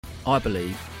I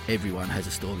believe everyone has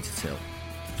a story to tell.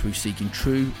 Through seeking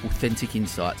true, authentic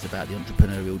insights about the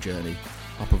entrepreneurial journey,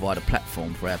 I provide a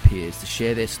platform for our peers to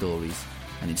share their stories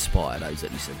and inspire those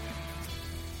that listen.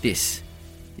 This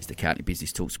is the County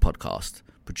Business Talks podcast,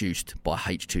 produced by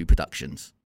H2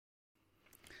 Productions.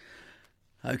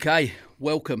 Okay,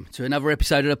 welcome to another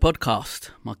episode of the podcast.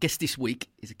 My guest this week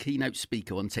is a keynote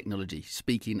speaker on technology,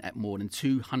 speaking at more than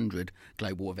 200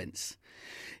 global events.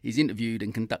 He's interviewed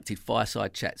and conducted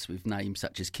fireside chats with names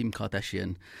such as Kim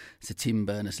Kardashian, Sir Tim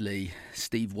Berners-Lee,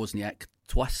 Steve Wozniak,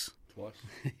 twice,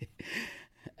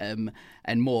 and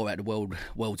more at the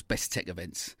world's best tech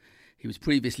events. He was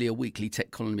previously a weekly tech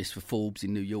columnist for Forbes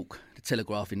in New York, The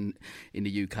Telegraph in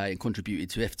the UK, and contributed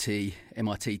to FT,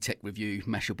 MIT Tech Review,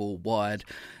 Mashable, Wired,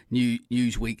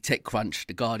 Newsweek, TechCrunch,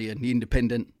 The Guardian, The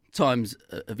Independent, Times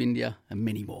of India, and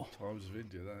many more. Times of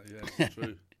India, that's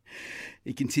true.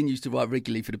 He continues to write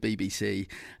regularly for the BBC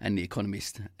and The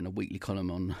Economist, and a weekly column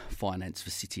on finance for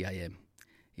City AM.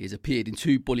 He has appeared in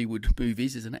 2 Bollywood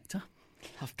movies as an actor.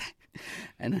 Love that.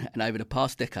 And over the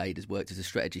past decade has worked as a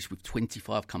strategist with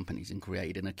 25 companies and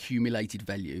created an accumulated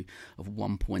value of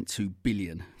 1.2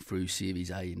 billion through Series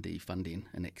A and D funding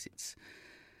and exits.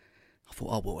 I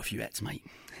thought I wore a few hats, mate.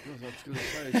 I was going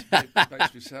to say, it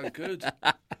makes me sound good.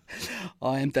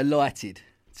 I am delighted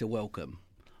to welcome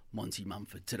Monty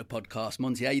Munford to the podcast.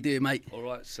 Monty, how you doing, mate? All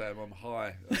right, Sam, I'm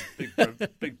high. I'm a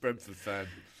big Brentford fan.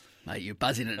 Mate, you're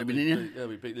buzzing at the minute, yeah,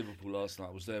 we beat Liverpool last night.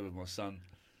 I was there with my son.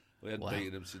 We hadn't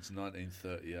beaten them since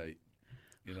 1938.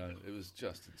 You know, it was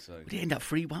just insane. Did it end up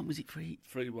 3-1? Was it 3?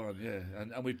 3-1, yeah.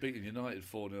 And we've beaten United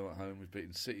 4-0 at home. We've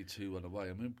beaten City 2-1 away.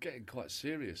 I mean, we're getting quite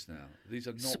serious now. These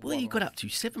are not. So what you got up to?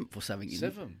 7th or something?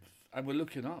 7th. And we're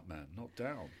looking up, man, not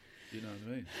down. You know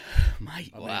what I mean?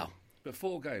 Mate, I wow. mean, but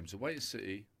 4 games: away to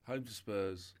City, home to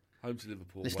Spurs, home to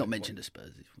Liverpool. Let's not mention the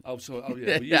Spurs. Oh, sorry. Oh,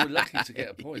 yeah. Well, you were lucky to get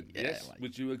a point. Yeah, yes. mate.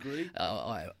 Would you agree?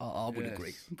 I would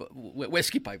agree. But we'll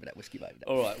skip over that.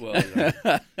 All right. Well, you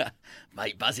know.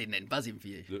 Mate, buzzing for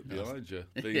you. Look behind you.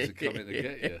 Things are coming to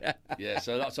get you. Yeah.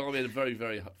 So I'm in a very,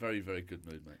 very, very, very good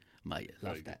mood, mate. Mate,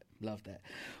 love that.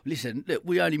 Listen, look,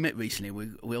 we only met recently.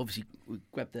 We obviously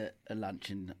grabbed a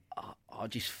lunch, and I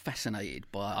just fascinated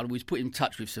by. I was put in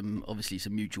touch with some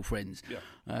mutual friends.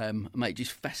 Yeah. Mate,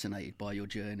 just fascinated by your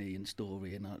journey and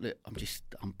story, and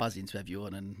I'm buzzing to have you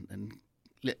on, and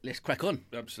let's crack on.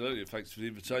 Absolutely. Thanks for the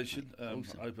invitation. I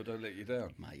hope I don't let you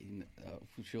down, mate.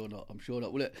 For sure not. I'm sure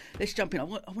not. Well, look, let's jump in. I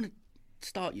want to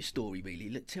start your story really.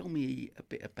 Look, tell me a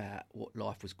bit about what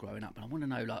life was growing up, and I want to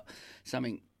know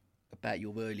something about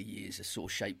your early years that sort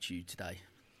of shaped you today.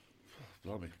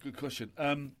 Blimey, good question.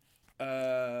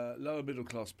 Lower middle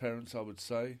class parents, I would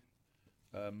say.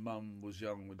 Mum was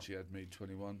young when she had me,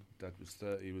 21. Dad was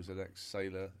 30. He was an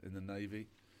ex-sailor in the Navy.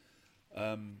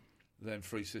 Then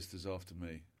 3 sisters after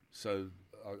me. So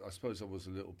I suppose I was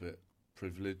a little bit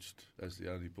privileged as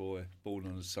the only boy, born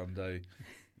on a Sunday.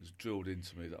 It was drilled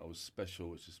into me that I was special,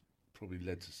 which has probably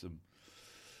led to some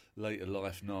later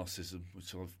life narcissism,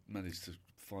 which I've managed to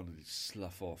finally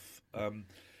slough off.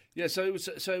 So it was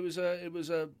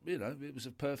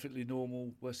a perfectly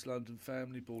normal West London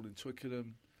family, born in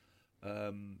Twickenham.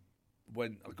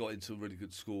 When I got into a really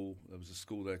good school, there was a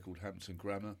school there called Hampton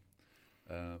Grammar.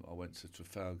 I went to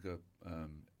Trafalgar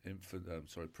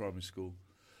primary school,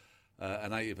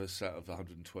 and 8 of us out of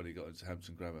 120 got into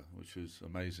Hampton Grammar, which was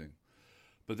amazing.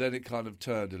 But then it kind of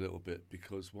turned a little bit,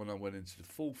 because when I went into the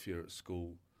 4th year at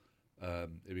school,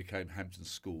 it became Hampton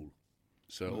School.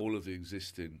 So all of the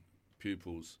existing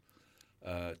pupils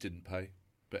didn't pay,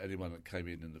 but anyone that came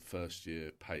in the first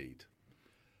year paid.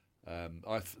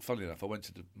 Funnily enough, I went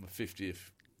to my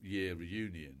 50th year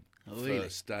reunion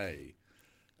first day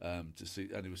to see,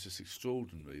 and it was just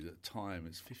extraordinary. That time,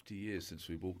 it's 50 years since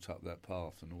we walked up that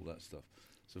path and all that stuff.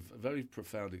 It's a very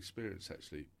profound experience,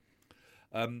 actually.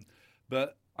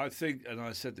 But I think, and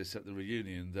I said this at the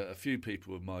reunion, that a few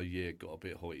people in my year got a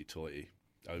bit hoity-toity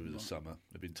over the summer.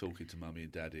 They've been talking to Mummy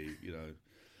and Daddy,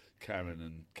 Karen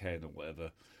and Ken or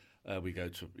whatever. We go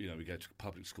to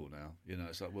public school now.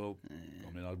 It's like, well,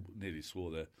 I mean, I nearly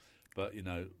swore there, but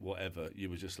whatever.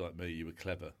 You were just like me. You were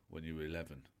clever when you were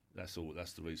 11. That's all.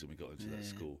 That's the reason we got into that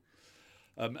school.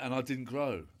 And I didn't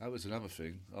grow. That was another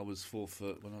thing. I was 4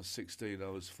 foot when I was 16. I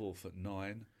was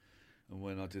 4'9". And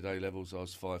when I did A-levels, I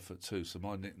was 5'2". So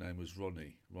my nickname was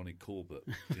Ronnie Corbett,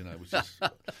 which is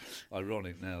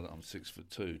ironic now that I'm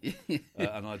 6'2".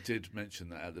 And I did mention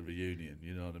that at the reunion,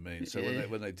 you know what I mean? So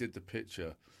when they did the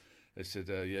picture, they said,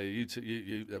 you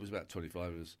that was about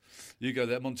 25 of us. You go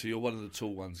there, Monty, you're one of the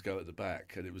tall ones, go at the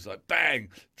back. And it was like, bang,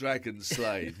 dragon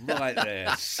slayed, right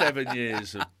there. 7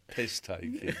 years of piss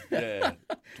taking. Yeah,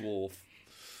 dwarf.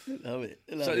 Love it.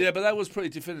 Yeah, but that was pretty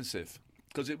definitive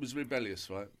because it was rebellious,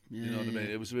 right? Yeah, you know what I mean?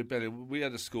 It was a rebellion. We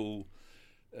had a school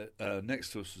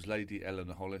next to us was Lady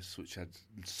Eleanor Hollis, which had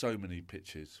so many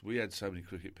pitches. We had so many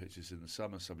cricket pitches in the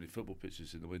summer, so many football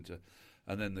pitches in the winter,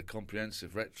 and then the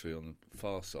comprehensive rectory on the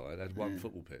far side had one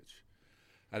football pitch.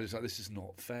 And it's like, this is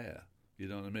not fair. You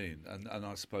know what I mean? And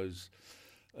I suppose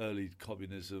early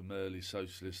communism, early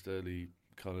socialist, early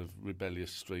kind of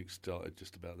rebellious streaks started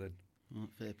just about then. Right,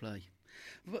 fair play.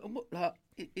 But what, like,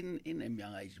 in them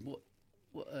young age, what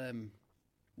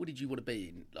did you want to be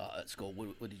in, like, at school?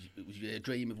 What did you, was you a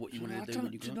dream of what you wanted to do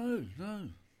when you grew up?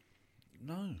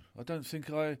 No. I don't think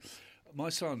my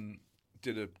son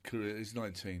did a career. He's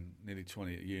 19, nearly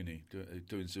 20 at uni,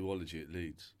 doing zoology at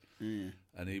Leeds. Yeah.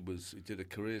 And he did a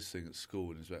careers thing at school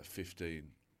when he was about 15.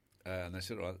 And they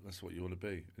said, all right, that's what you want to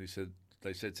be. And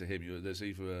they said to him, there's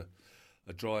either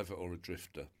a driver or a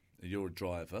drifter. And you're a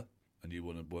driver and you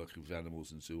want to work with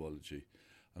animals and zoology.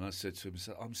 And I said to him,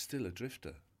 I'm still a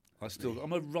drifter.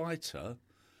 I'm a writer.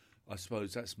 I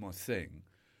suppose that's my thing.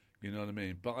 You know what I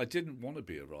mean? But I didn't want to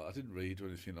be a writer. I didn't read or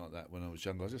anything like that when I was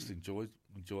younger. I just enjoyed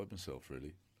myself,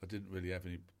 really. I didn't really have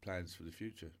any plans for the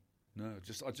future. No,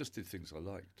 I just did things I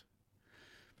liked.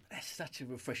 That's such a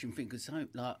refreshing thing because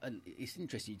it's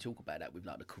interesting you talk about that with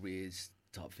like the careers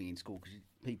type thing in school because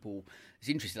it's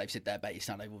interesting they've said that about your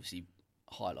son. They've obviously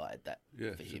highlighted that.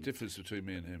 Yeah, for there's him. a difference between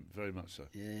me and him, very much so.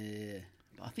 Yeah,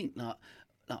 but I think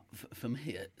for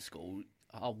me at school,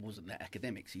 I wasn't that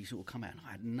academic, so you sort of come out and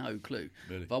I had no clue.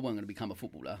 Really? If I wasn't going to become a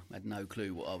footballer, I had no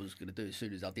clue what I was going to do. As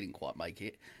soon as I didn't quite make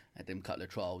it, I had them couple of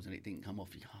trials and it didn't come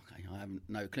off. You go, okay, I have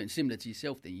no clue. And similar to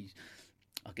yourself, then you,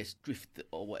 I guess, drift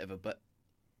or whatever. But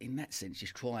in that sense,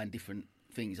 just trying different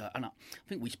things. I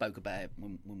think we spoke about it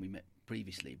when we met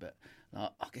previously. But I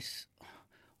guess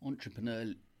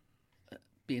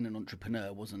being an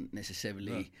entrepreneur wasn't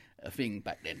necessarily a thing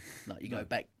back then. Like you go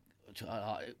back.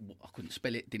 I couldn't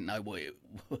spell it, didn't know what it,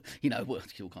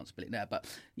 still can't spell it now, but,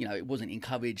 it wasn't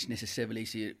encouraged necessarily,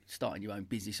 so you're starting your own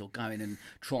business or going and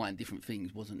trying different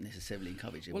things wasn't necessarily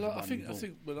encouraged. Well, I think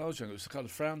when I was younger, it was kind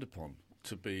of frowned upon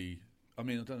to be, I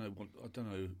don't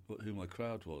know who my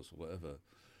crowd was or whatever,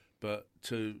 but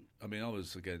I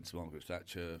was against Margaret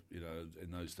Thatcher,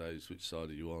 in those days, which side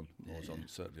are you on? I was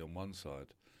certainly on one side,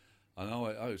 and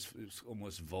it was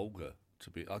almost vulgar.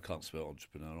 I can't spell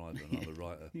entrepreneur either, and I'm a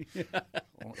writer.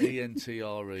 ENTRE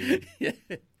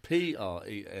PRENEUR,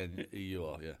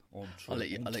 yeah. I'll let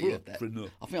you have that.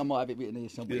 I think I might have it written here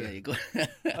somewhere. Yeah, you got.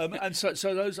 And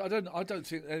so those, I don't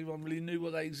think anyone really knew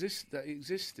what that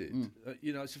existed.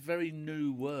 It's a very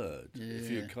new word if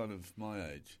you're kind of my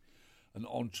age. An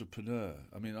entrepreneur.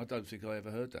 I don't think I ever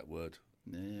heard that word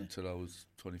until I was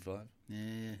 25. Yeah.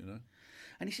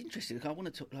 And it's interesting. Like, I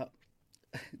want to talk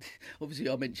obviously,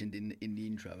 I mentioned in the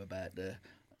intro about the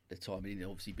time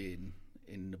obviously being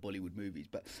in the Bollywood movies,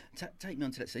 but take me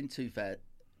on to that. So in 2000,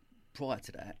 prior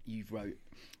to that, you've wrote,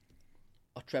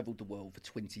 I travelled the world for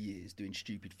 20 years doing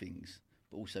stupid things,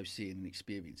 but also seeing and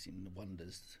experiencing the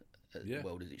wonders of the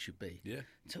world as it should be. Yeah.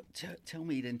 Tell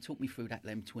me then, talk me through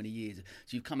them 20 years.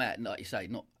 So you've come out, and like you say,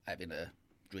 not having a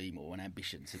dream or an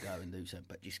ambition to go and do something,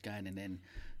 but just going and then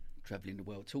travelling the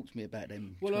world. Talk to me about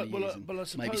them. I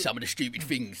suppose, maybe some of the stupid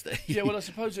things that. I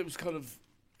suppose it was kind of.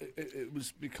 It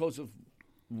was because of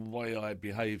the way I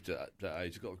behaved at that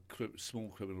age. I got a small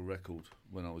criminal record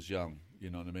when I was young. You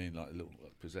know what I mean? Like a little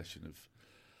possession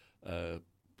of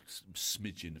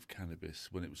smidgen of cannabis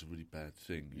when it was a really bad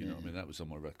thing. You know what I mean? That was on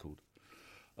my record.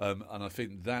 And I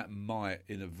think that might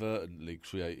inadvertently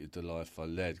created the life I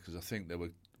led because I think there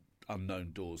were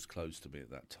unknown doors closed to me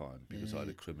at that time because I had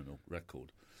a criminal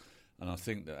record. And I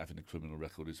think that having a criminal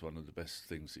record is one of the best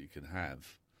things that you can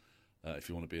have if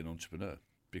you want to be an entrepreneur,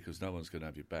 because no one's going to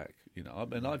have your back.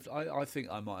 I think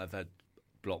I might have had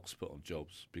blocks put on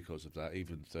jobs because of that,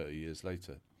 even 30 years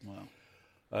later. Wow.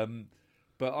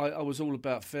 But I was all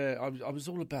about fair. I was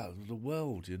all about the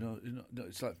world.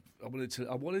 It's like I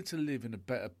wanted to live in a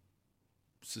better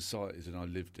society than I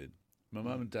lived in. My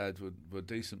mum and dad were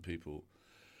decent people,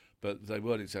 but they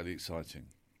weren't exactly exciting.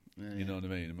 You know what I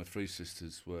mean? And my three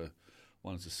sisters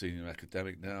one's a senior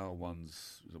academic now,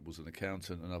 one's was an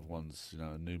accountant, another one's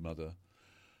a new mother.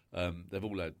 They've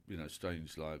all had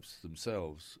strange lives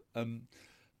themselves, and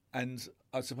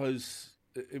I suppose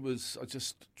it was I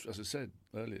just, as I said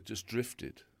earlier, just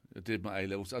drifted. I did my A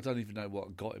levels. I don't even know what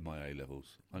I got in my A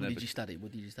levels. What did you study?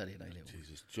 What did you study at A levels?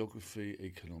 Jesus, geography,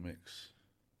 economics.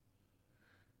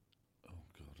 I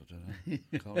don't know.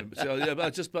 Can't remember.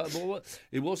 So,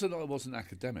 it wasn't. I wasn't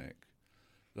academic,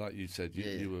 like you said.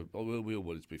 You were. Well, we all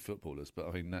wanted to be footballers, but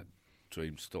I think that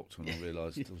dream stopped when I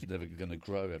realised I was never going to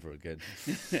grow ever again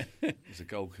as a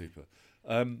goalkeeper.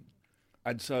 And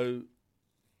so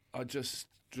I just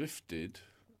drifted,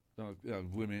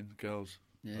 women, girls.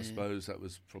 I suppose that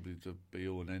was probably the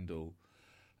be-all and end-all.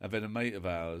 And then a mate of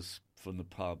ours from the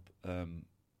pub,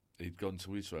 he'd gone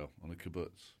to Israel on a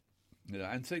kibbutz.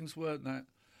 And things weren't that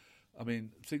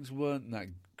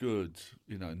good,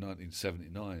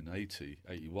 1979, 80,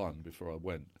 81, before I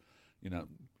went.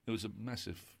 It was a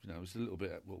massive, it was a little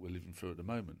bit what we're living through at the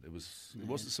moment. It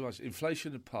wasn't so much,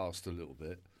 inflation had passed a little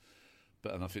bit,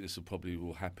 and I think this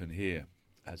will happen here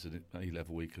as an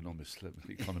A-level economist, let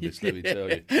me tell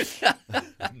you.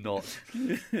 Not.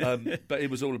 But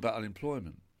it was all about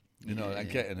unemployment, and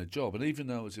getting a job. And even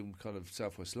though I was in kind of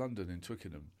southwest London in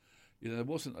Twickenham, there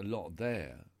wasn't a lot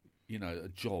there,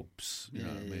 jobs,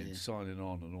 signing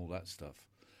on and all that stuff.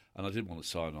 And I didn't want to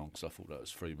sign on because I thought that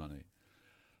was free money.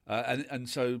 And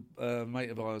so a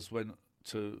mate of ours went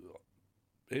to,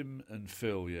 him and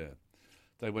Phil,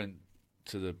 they went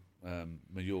to the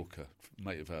Mallorca.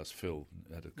 Mate of ours, Phil,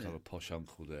 had a kind of posh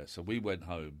uncle there. So we went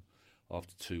home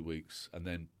after 2 weeks, and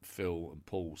then Phil and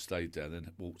Paul stayed there, and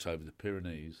then walked over the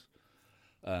Pyrenees.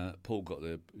 Paul got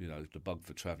the bug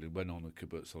for travelling, went on a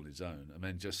kibbutz on his own, and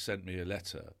then just sent me a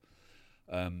letter.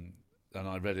 And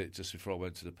I read it just before I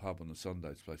went to the pub on a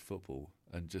Sunday to play football,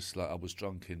 and just like I was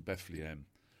drunk in Bethlehem.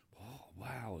 Oh,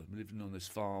 wow, I'm living on this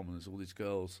farm, and there's all these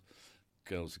girls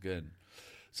again.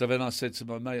 So then I said to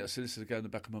my mate, listen, go in the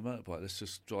back of my motorbike, let's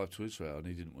just drive to Israel, and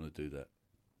he didn't want to do that.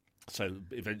 So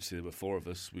eventually there were 4 of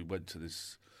us. We went to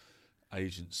this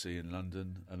agency in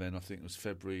London, and then I think it was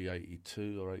February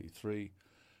 82 or 83,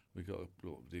 we got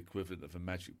the equivalent of a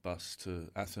magic bus to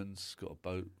Athens, got a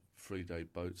boat, 3-day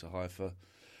boat to Haifa,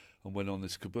 and went on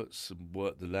this kibbutz and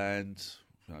worked the land,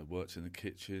 worked in the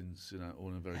kitchens,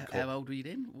 all in a very... How old were you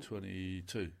then?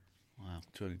 22. Wow.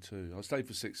 22. I stayed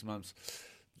for 6 months.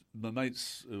 My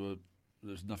mates,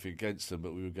 there's nothing against them,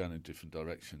 but we were going in different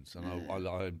directions, and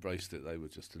I embraced it. They were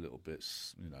just a little bit,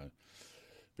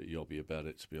 bit yobby about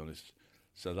it, to be honest.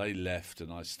 So they left, and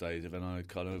I stayed, and then I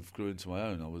kind of grew into my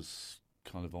own. I was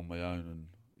kind of on my own, and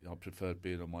I preferred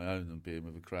being on my own than being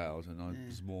with a crowd, and I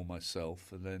was more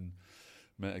myself. And then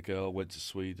met a girl, went to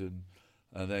Sweden,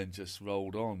 and then just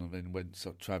rolled on, and then went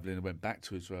travelling, and went back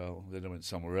to Israel. Then I went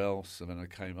somewhere else, and then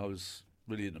I was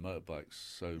really into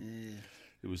motorbikes, so...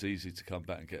 It was easy to come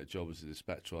back and get a job as a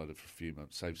dispatch rider for a few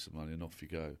months, save some money, and off you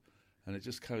go. And it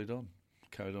just carried on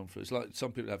it's like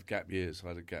some people have gap years. I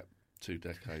had a gap 2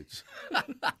 decades.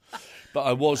 But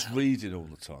I was reading all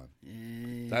the time.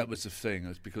 That was the thing. It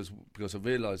was because I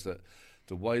realised that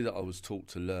the way that I was taught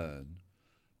to learn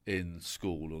in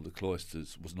school or the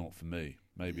cloisters was not for me.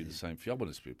 Maybe the same for you. I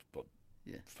wanted to be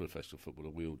a professional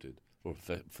footballer. We all did. Or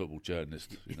a football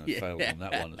journalist. Failed on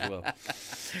that one as well.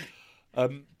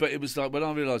 But it was like when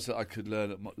I realised that I could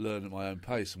learn at my own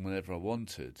pace and whenever I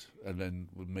wanted, and then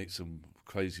would meet some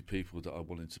crazy people that I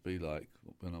wanted to be like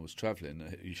when I was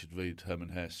travelling. You should read Hermann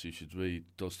Hesse, you should read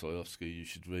Dostoevsky, you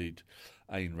should read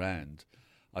Ayn Rand.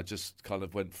 I just kind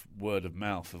of went word of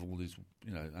mouth of all these,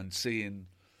 and seeing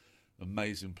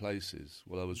amazing places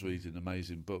while I was reading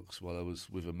amazing books, while I was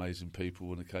with amazing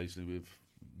people, and occasionally with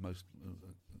most,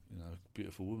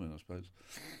 beautiful women, I suppose.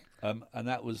 And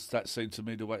that seemed to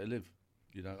me the way to live.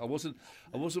 I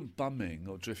wasn't bumming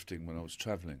or drifting when I was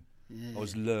travelling. I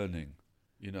was learning,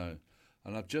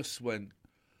 And I just went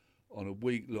on a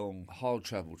week-long hard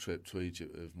travel trip to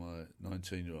Egypt with my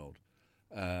 19-year-old.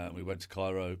 We went to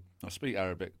Cairo. I speak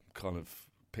Arabic, kind of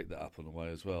picked that up on the way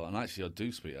as well. And actually I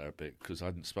do speak Arabic because I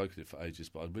hadn't spoken it for ages,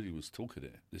 but I really was talking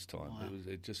it this time. Wow.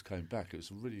 It just came back. It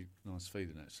was a really nice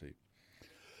feeling, actually.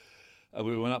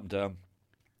 We went up and down,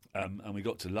 and we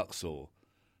got to Luxor.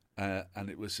 And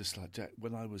it was just like, Jack,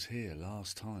 when I was here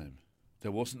last time,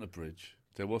 there wasn't a bridge.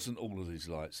 There wasn't all of these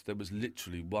lights. There was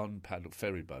literally one paddle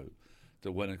ferry boat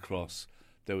that went across.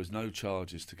 There was no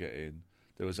charges to get in.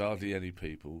 There was hardly any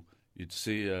people. You'd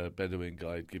see a Bedouin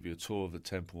guide give you a tour of the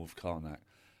Temple of Karnak.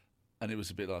 And it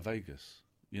was a bit like Vegas,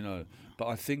 But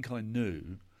I think I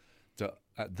knew that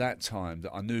at that time,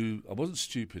 I wasn't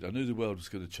stupid. I knew the world was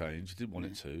going to change. I didn't want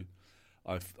it to.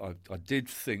 I did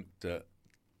think that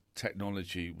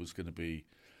technology was going to be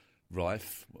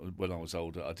rife when I was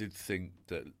older. I did think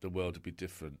that the world would be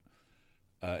different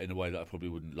in a way that I probably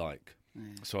wouldn't like.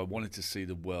 So I wanted to see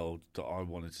the world that I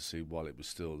wanted to see while it was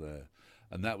still there.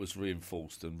 And that was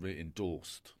reinforced and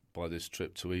endorsed by this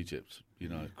trip to Egypt.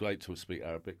 Great to speak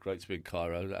Arabic, great to be in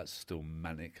Cairo. That's still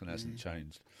manic and hasn't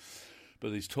changed.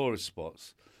 But these tourist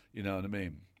spots, you know what I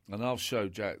mean? And I'll show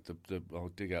Jack, I'll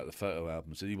dig out the photo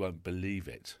albums and he won't believe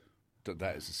it.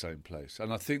 that is the same place.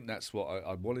 And I think that's what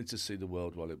I wanted to see the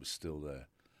world while it was still there.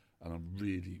 And I'm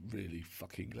really, really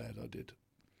fucking glad I did.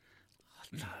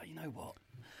 No, you know what?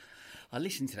 I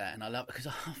listen to that and I love it because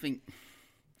I think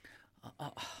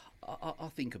I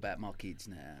think about my kids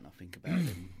now and I think about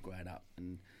them growing up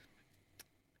and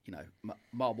you know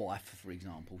my wife, for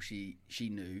example, she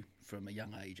knew from a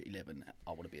young age at 11 I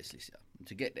want to be a solicitor. And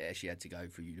to get there, she had to go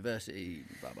through university,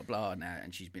 blah blah blah. Now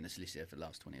and she's been a solicitor for the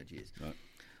last 20 odd years. Right.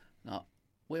 Now,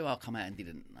 where I come out and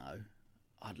didn't know,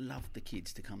 I'd love the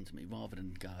kids to come to me rather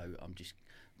than go,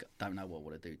 don't know what I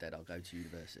want to do, Dad, I'll go to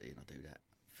university and I'll do that.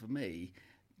 For me,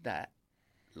 that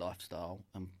lifestyle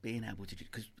and being able to,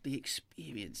 because the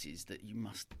experiences that you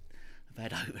must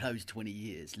have had over those 20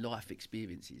 years, life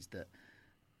experiences that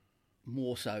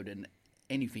more so than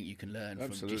anything you can learn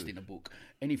from just in a book,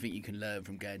 anything you can learn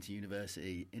from going to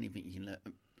university, anything you can learn,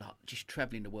 like just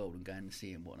travelling the world and going and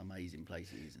seeing what an amazing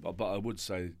place it is. But I would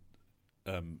say,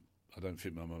 I don't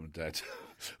think my mum and dad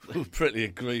would pretty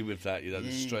agree with that. You know,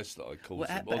 the stress that I caused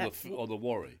them, or the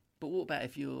worry. But what about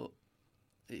if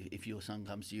your son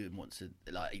comes to you and wants to,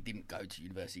 like, he didn't go to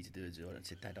university to do it and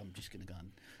said, Dad, I'm just going to go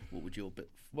and, what would your...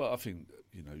 Well, I think,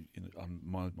 you know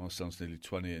my son's nearly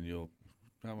 20 and you're...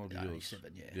 How old are yours?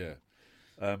 7, yeah.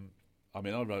 Yeah. I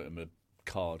mean, I wrote him a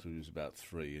card when he was about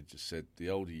 3 and just said, the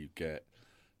older you get,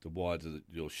 the wider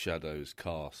your shadow is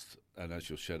cast, and as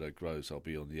your shadow grows, I'll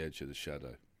be on the edge of the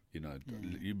shadow. You know,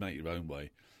 you make your own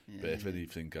way, but if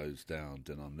anything goes down,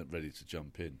 then I'm ready to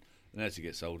jump in. And as he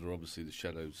gets older, obviously the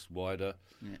shadow's wider,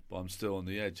 but I'm still on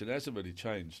the edge, and it hasn't really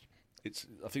changed.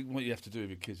 I think what you have to do with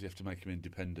your kids, you have to make them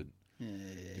independent.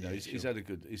 You know, he's had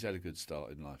a good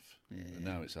start in life, and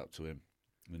now it's up to him.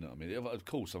 You know what I mean? Of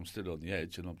course, I'm still on the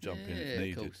edge, and I'll jump in if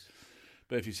needed.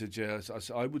 But if you said,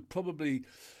 I would probably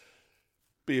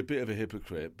be a bit of a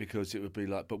hypocrite because it would be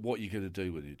like, but what are you going to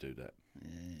do when you do that?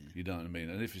 You know what I mean?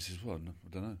 And if he says, well, no, I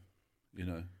don't know, you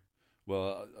know,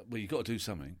 well, you've got to do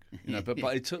something, you know. But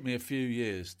it took me a few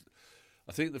years.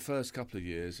 I think the first couple of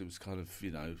years it was kind of,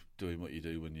 you know, doing what you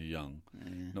do when you're young,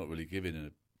 not really giving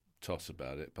a toss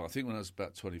about it. But I think when I was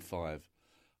about 25,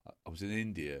 I was in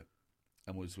India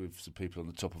and was with some people on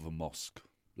the top of a mosque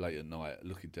late at night,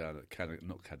 looking down at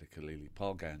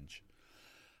Parganj.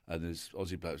 And there's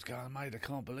Aussie blokes going, mate, I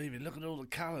can't believe it. Look at all the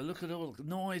colour. Look at all the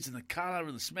noise and the colour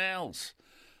and the smells.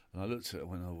 And I looked at it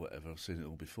and went, oh, whatever, I've seen it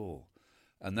all before.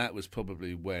 And that was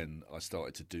probably when I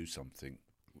started to do something.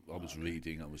 I was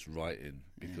reading, I was writing,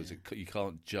 because you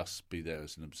can't just be there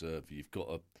as an observer. You've got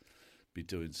to be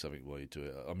doing something while you do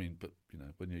it. I mean, but, you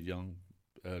know, when you're young,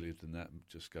 earlier than that,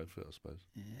 just go for it, I suppose.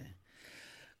 Yeah.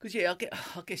 Because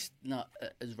I guess not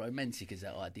as romantic as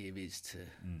that idea is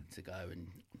to go and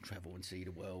travel and see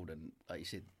the world, and like you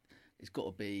said, it's got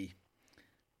to be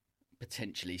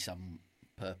potentially some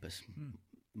purpose,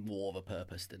 more of a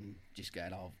purpose than just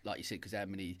going, like you said, because how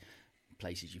many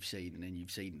places you've seen, and then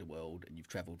you've seen the world, and you've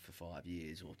travelled for 5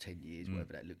 years or 10 years,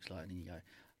 whatever that looks like, and then you go,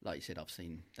 like you said, I've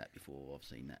seen that before, I've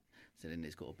seen that. So then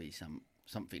there's got to be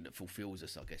something that fulfills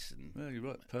us, I guess. And yeah, you're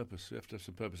right. Purpose. You have to have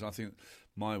some purpose. I think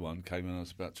my one came when I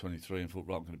was about 23 and thought,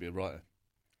 right, I'm going to be a writer.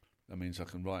 That means I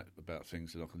can write about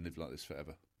things and I can live like this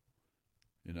forever.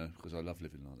 You know, because I love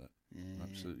living like that. Yeah.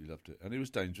 Absolutely loved it. And it was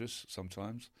dangerous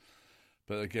sometimes.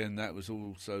 But again, that was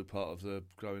also part of the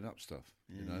growing up stuff,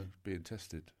 you know, being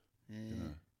tested. Yeah. You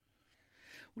know.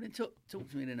 Well, then talk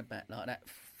to me then about like that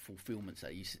fulfilment. So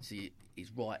you see, is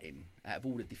writing out of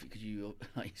all the different, because you,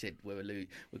 like you said, we'll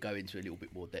go into a little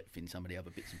bit more depth in some of the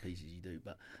other bits and pieces you do.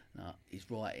 But is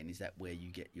writing, is that where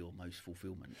you get your most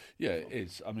fulfilment? Yeah, it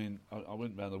is. I mean, I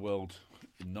went around the world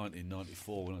in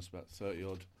 1994 when I was about 30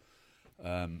 odd.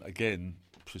 Again,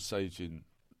 presaging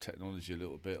technology a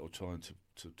little bit, or trying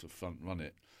to front run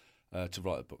it, to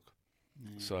write a book.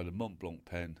 So I had a Mont Blanc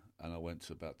pen, and I went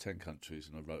to about 10 countries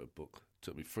and I wrote a book. It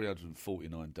took me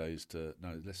 349 days less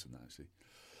than that actually,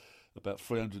 about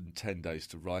 310 days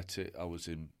to write it. I was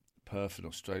in Perth in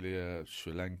Australia,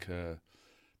 Sri Lanka,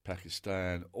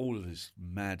 Pakistan. All of these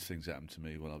mad things happened to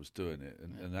me when I was doing it,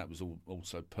 and that was all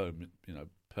also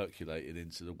percolated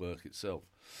into the work itself.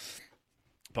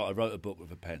 But I wrote a book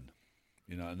with a pen,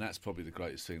 you know, and that's probably the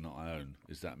greatest thing that I own,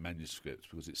 is that manuscript,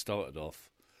 because it started off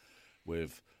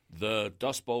with The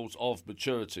Dust Bowls of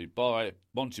Maturity by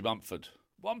Monty Munford.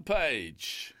 1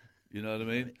 page, you know what I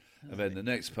mean? And then the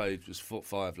next page was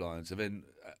 5 lines. And then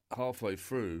halfway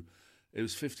through, it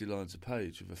was 50 lines a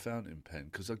page with a fountain pen,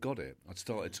 because I got it. I'd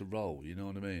started to roll, you know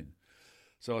what I mean?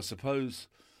 So I suppose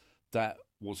that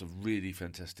was a really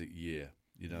fantastic year.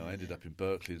 You know, I ended up in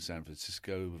Berkeley in San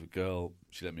Francisco with a girl.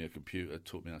 She lent me a computer,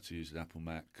 taught me how to use an Apple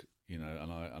Mac, you know,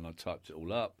 and I typed it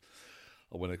all up.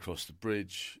 I went across the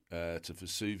bridge to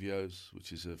Vesuvio's,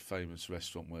 which is a famous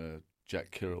restaurant where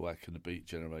Jack Kerouac and the Beat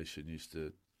Generation used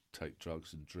to take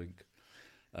drugs and drink.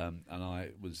 And I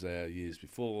was there years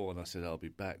before, and I said, I'll be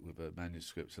back with a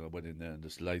manuscript. And I went in there and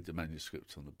just laid the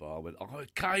manuscript on the bar. I went, I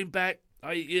came back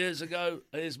 8 years ago.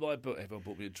 Here's my book. Everyone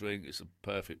bought me a drink. It's a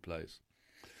perfect place.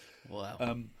 Wow.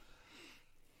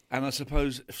 And I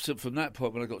suppose from that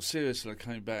point, when I got serious and I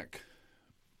came back,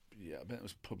 I bet it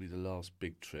was probably the last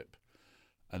big trip.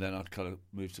 And then I'd kind of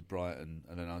moved to Brighton,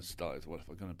 and then I started, well, if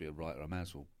I'm going to be a writer, I might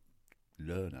as well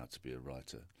learn how to be a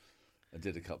writer. I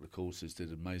did a couple of courses, did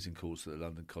an amazing course at the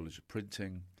London College of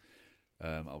Printing.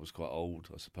 I was quite old,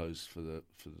 I suppose, for that,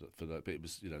 but it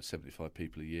was 75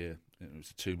 people a year. It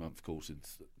was a 2-month course,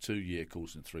 2-year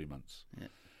course in 3 months. Yeah.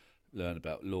 Learn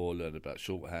about law, learn about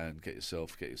shorthand, get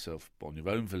yourself on your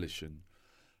own volition.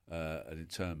 An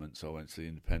internment, so I went to the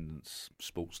Independent's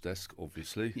sports desk,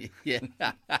 obviously. Yeah.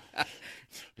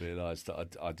 Realised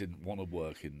that I didn't want to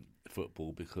work in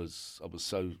football because I was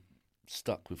so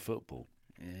stuck with football.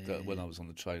 That when I was on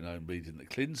the train home reading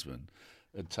that Klinsmann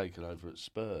had taken over at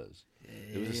Spurs,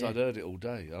 it was just, I'd heard it all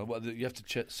day. You have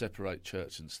to separate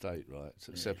church and state, right?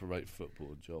 So separate football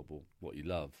and job, or what you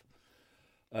love.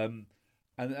 And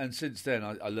since then,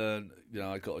 I learned.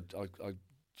 I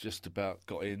just about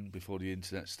got in before the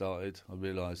internet started. I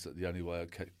realised that the only way I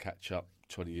could catch up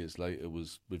 20 years later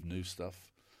was with new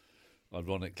stuff.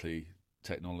 Ironically,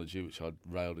 technology, which I'd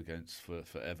railed against for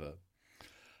forever.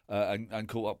 And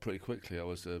caught up pretty quickly. I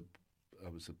was a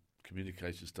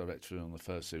communications director on the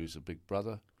first series of Big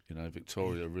Brother.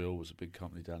 Victoria Reel was a big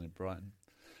company down in Brighton.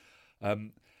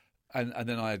 And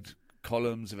then I had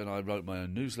columns, and then I wrote my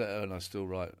own newsletter, and I still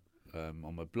write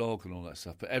on my blog and all that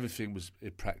stuff. But everything was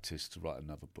in practice to write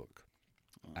another book.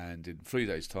 Oh. And in 3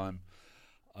 days' time,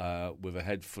 with a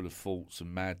head full of thoughts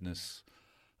and madness,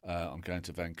 I'm going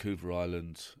to Vancouver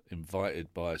Island,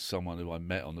 invited by someone who I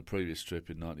met on the previous trip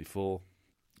in '94.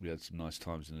 We had some nice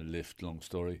times in the lift, long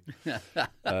story.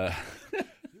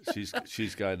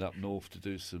 She's going up north to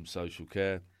do some social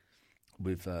care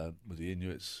with the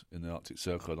Inuits in the Arctic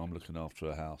Circle, and I'm looking after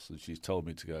her house. And she's told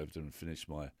me to go over there and finish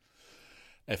my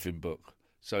effing book.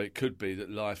 So it could be that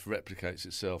life replicates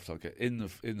itself. I get in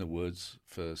the woods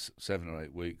for 7 or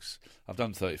 8 weeks. I've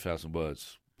done 30,000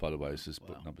 words, by the way. This is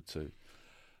book number 2.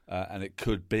 And it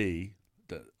could be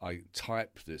that I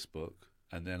type this book,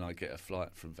 and then I get a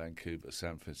flight from Vancouver to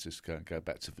San Francisco and go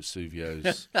back to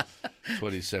Vesuvio's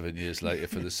 27 years later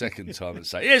for the second time and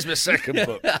say, here's my second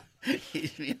book.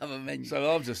 Here's the other menu.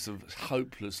 So I'm just a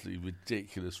hopelessly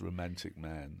ridiculous romantic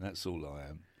man. That's all I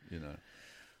am,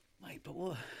 Mate, but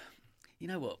what? You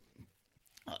know what?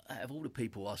 Out of all the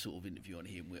people I sort of interview on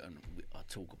here, I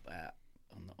talk about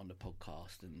on the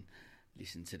podcast and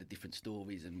listen to the different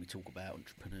stories, and we talk about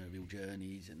entrepreneurial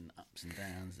journeys and ups and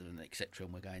downs and etc.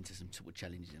 And we're going to some sort of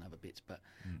challenges and other bits. But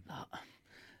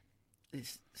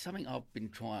there's something I've been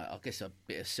trying. I guess a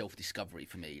bit of self-discovery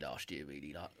for me last year,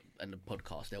 really. And the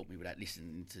podcast helped me with that.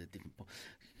 Listening to different,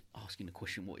 asking the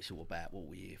question, what it's all about, what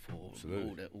we're here for,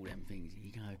 all them things. And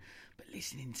you go, but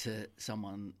listening to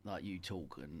someone like you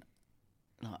talk, and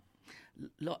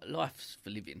life's for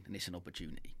living, and it's an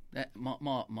opportunity.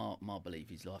 My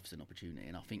belief is life's an opportunity,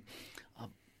 and I think I've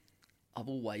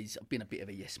been a bit of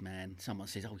a yes man. Someone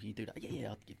says, "Oh, can you do that?"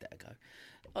 Yeah, I'd give that a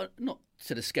go. Not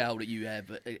to the scale that you have,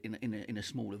 but in a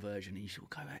smaller version. And you sort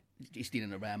of go just in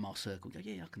and around my circle. Go,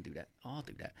 yeah, I can do that. I'll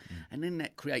do that, and then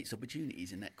that creates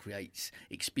opportunities, and that creates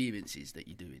experiences that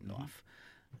you do in life.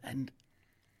 And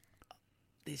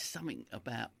there's something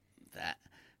about that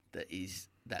is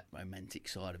that romantic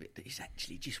side of it that is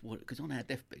actually just what, because on our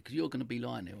deathbed, because you're going to be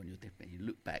lying there on your deathbed, you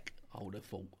look back, hold a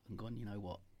thought, and gone, you know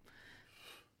what?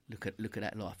 Look at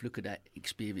that life, look at that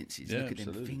experiences, look at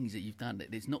them things that you've done.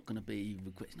 That there's not going to be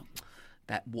regrets. Not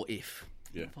that what if?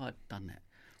 Yeah. What if I'd done that?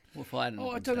 What if I hadn't?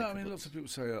 I don't know. I mean, lots of people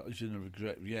say, "I shouldn't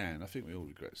regret." Yeah, and I think we all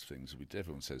regret things.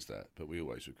 Everyone says that, but we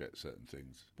always regret certain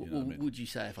things. What I mean? Would you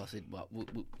say if I said, "Well,"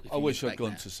 I wish I'd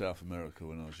gone to South America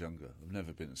when I was younger. I've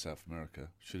never been to South America.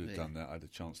 Should have done that. I had a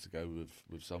chance to go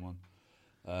with someone,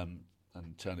 and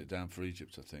turn it down for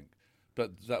Egypt, I think.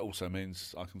 But that also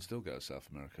means I can still go to South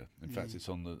America. In fact, it's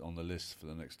on the list for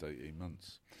the next 18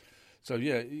 months. So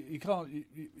yeah, you can't.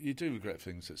 You do regret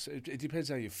things. It depends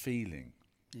how you're feeling.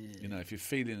 Yeah. If you're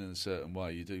feeling in a certain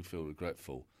way, you do feel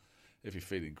regretful. If you're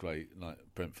feeling great, like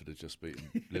Brentford have just beaten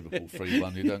Liverpool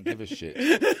 3-1, you don't give a shit.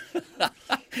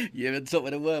 You're on top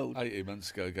of the world. 18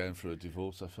 months ago, going through a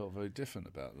divorce, I felt very different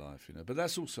about life, But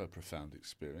that's also a profound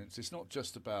experience. It's not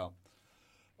just about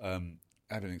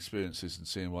having experiences and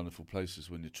seeing wonderful places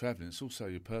when you're travelling. It's also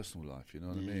your personal life, you know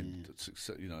what I mean?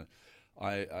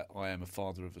 I am a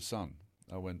father of a son.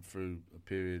 I went through a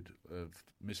period of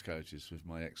miscarriages with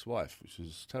my ex-wife, which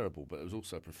was terrible, but it was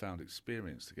also a profound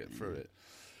experience to get through it.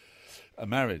 A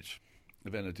marriage,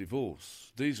 and then a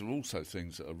divorce. These are also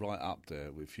things that are right up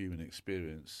there with human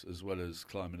experience, as well as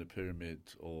climbing a pyramid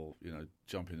or,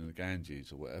 jumping in the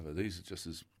Ganges or whatever. These are just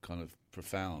as kind of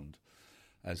profound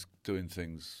as doing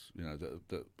things,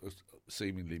 that are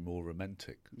seemingly more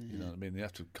romantic. You know what I mean? You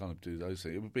have to kind of do those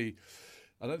things. It would be,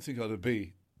 I don't think I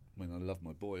love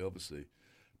my boy, obviously,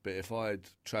 but if I'd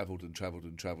travelled and travelled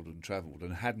and travelled and travelled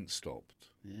and hadn't stopped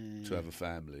to have a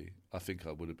family, I think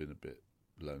I would have been a bit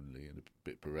lonely and a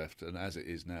bit bereft. And as it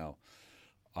is now,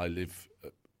 I live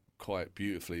quite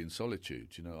beautifully in solitude.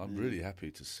 I'm really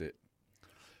happy to sit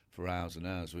for hours and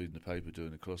hours reading the paper,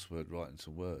 doing a crossword, writing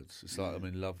some words. It's like I'm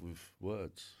in love with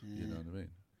words. You know what I mean?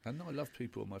 And I love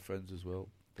people, my friends as well.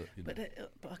 But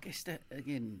I guess that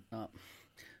again,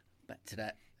 back to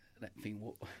that thing,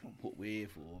 what we're here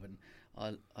for. And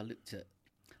I looked at,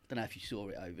 I don't know if you saw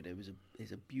it over there.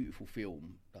 There's a beautiful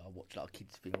film that I watched, like a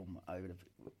kids' film over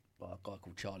by a guy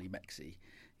called Charlie Maxey.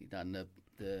 He done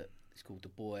the it's called The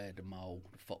Boy, the Mole,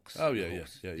 the Fox. Oh the yeah.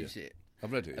 Did you see it?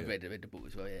 I've read it. I read the book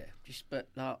as well. Yeah, but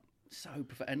so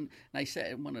profound. And they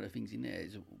said one of the things in there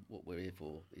is what we're here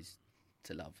for is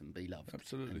to love and be loved.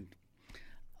 Absolutely.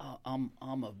 And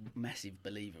I'm a massive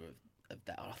believer of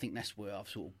that. I think that's where I've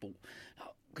sort of bought,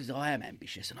 because I am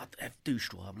ambitious and I do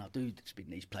strive and I do spin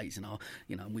these plates, and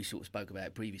and we sort of spoke about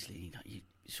it previously. You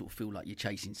sort of feel like you're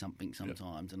chasing something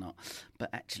sometimes, but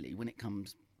actually when it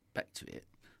comes back to it,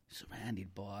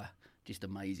 surrounded by just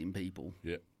amazing people.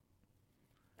 Yeah,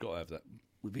 got to have that.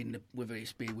 Whether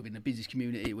it's be within the business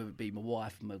community, whether it be my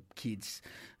wife, my kids,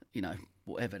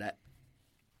 whatever that.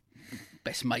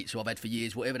 Best mates who I've had for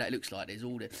years, whatever that looks like, there's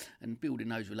all the, and building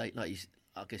those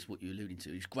I guess what you're alluding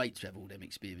to, it's great to have all them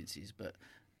experiences, but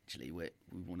actually we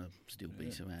want to still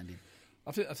be surrounded.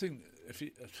 I think if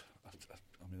you,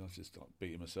 I just start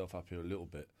beating myself up here a little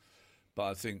bit, but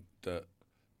I think that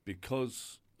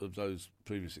because of those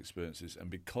previous experiences and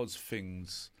because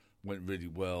things went really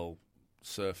well,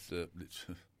 surfed the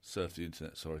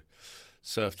internet,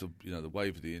 surfed the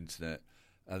wave of the internet.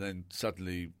 And then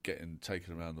suddenly getting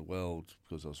taken around the world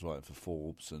because I was writing for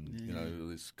Forbes and, all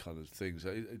these kind of things.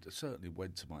 It certainly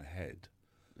went to my head,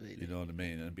 really? You know what I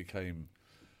mean? And it became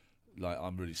like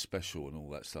I'm really special and all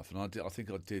that stuff. And I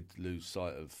think I did lose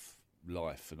sight of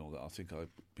life and all that. I think I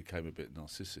became a bit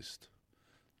narcissistic.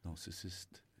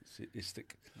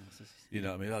 You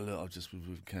know what I mean? I just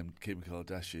with Kim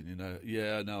Kardashian,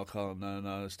 yeah, no, I can't,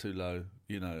 no, it's too low.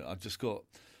 I just got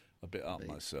a bit up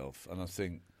myself. And I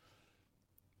think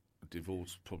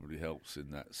divorce probably helps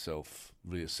in that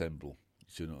self-reassemble,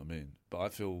 do you know what I mean? But I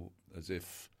feel as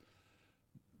if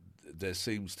there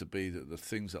seems to be that the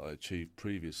things that I achieved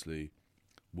previously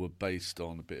were based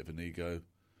on a bit of an ego,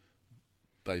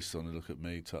 based on a look at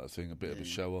me type of thing, a bit of a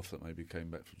show-off that maybe came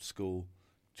back from school.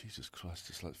 Jesus Christ,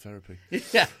 it's like therapy.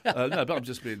 No, but I'm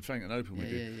just being frank and open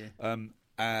with you. And,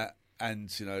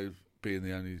 being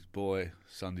the only boy,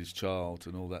 Sunday's child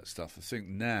and all that stuff, I think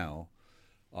now,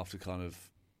 after kind of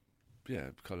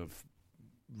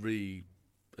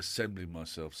reassembling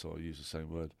myself, so I use the same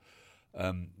word.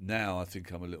 Now I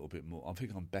think I'm a little bit more. I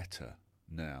think I'm better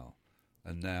now,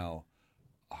 and now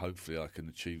hopefully I can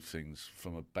achieve things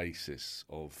from a basis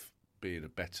of being a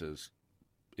better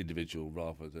individual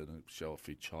rather than a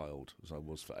show-offy child as I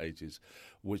was for ages,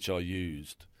 which I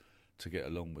used to get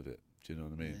along with it. Do you know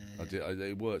what I mean?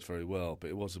 It worked very well, but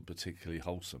it wasn't particularly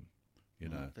wholesome.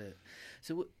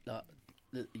 So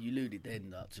you alluded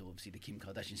then to obviously the Kim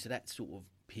Kardashian. So that sort of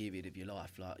period of your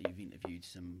life, like you've interviewed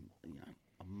some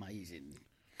amazing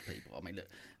people. I mean, look,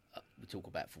 we talk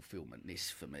about fulfilment.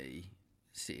 This for me,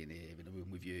 sitting here in a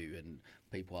room with you and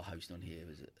people I host on here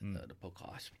as the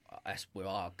podcast, that's where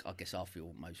I guess I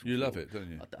feel most fulfilled. You love it,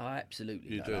 don't you? I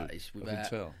absolutely do. That. It's without, I can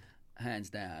tell. Hands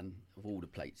down, of all the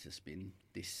plates to spin,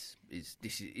 this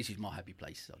is my happy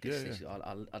place. I guess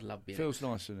I love being. Feels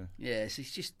nice, doesn't it? Yes,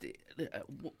 it's just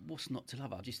what's not to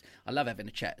love. I love having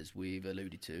a chat, as we've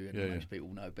alluded to, and most people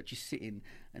know. But just sitting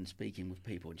and speaking with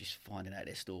people and just finding out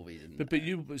their stories. And, but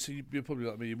you're probably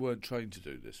like me. You weren't trained to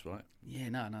do this, right? Yeah,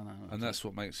 no. And that's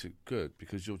what makes it good,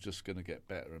 because you're just going to get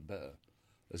better and better.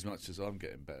 As much as I'm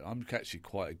getting better, I'm actually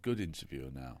quite a good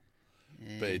interviewer now.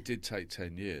 Yeah. But it did take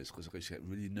 10 years because I used to get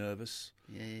really nervous.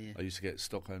 Yeah. I used to get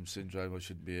Stockholm Syndrome, I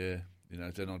shouldn't be here.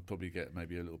 Then I'd probably get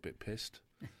maybe a little bit pissed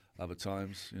other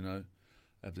times,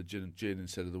 have the gin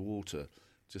instead of the water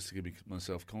just to give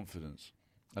myself confidence.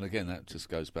 And again, that just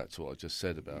goes back to what I just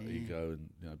said about ego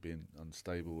and being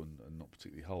unstable and not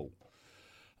particularly whole.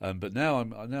 But now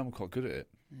I'm quite good at it.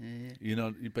 Yeah. You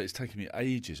know, but it's taken me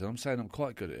ages. And I'm saying I'm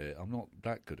quite good at it. I'm not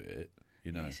that good at it.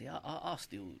 You know. Yeah, see, I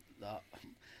still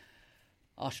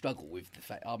I struggle with the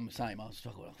fact. I'm the same. I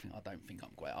struggle. I don't think I'm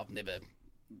great. I've never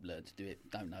learned to do it.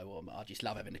 Don't know what. I just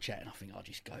love having a chat, and I think I'll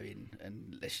just go in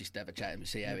and let's just have a chat and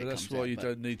see how it comes out. That's why you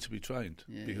don't need to be trained,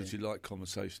 because you like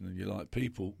conversation and you like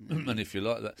people. Mm. And if you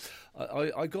like that,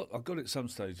 I got at some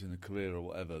stage in the career or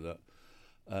whatever that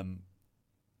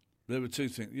there were two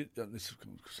things. This is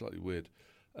slightly weird.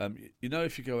 You know,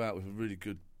 if you go out with a really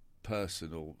good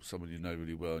person or someone you know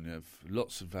really well and you have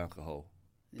lots of alcohol,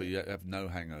 but you have no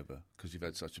hangover because you've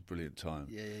had such a brilliant time.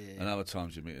 And other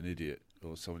times you meet an idiot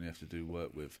or someone you have to do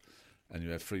work with and you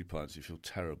have 3 pints, you feel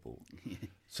terrible.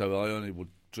 So I only would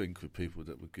drink with people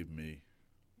that would give me,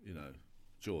 you know,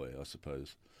 joy, I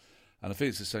suppose. And I think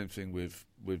it's the same thing with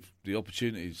the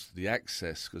opportunities, the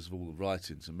access, because of all the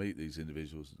writing to meet these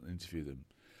individuals and interview them.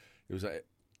 It was like,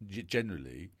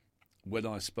 generally, when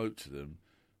I spoke to them,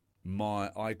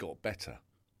 I got better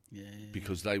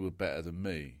because they were better than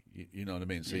me. You know what I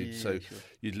mean? So, sure.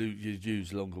 you'd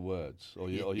use longer words, or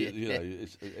you know,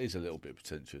 it is a little bit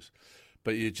pretentious,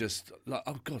 but you're just like,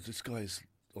 oh God, this guy is,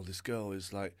 or this girl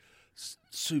is like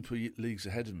super leagues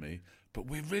ahead of me, but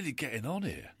we're really getting on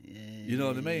here. You know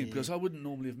what I mean? Because I wouldn't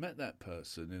normally have met that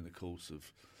person in the course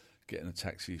of getting a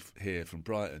taxi here from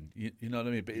Brighton. You know what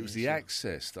I mean? But it was the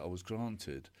access that I was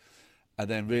granted. And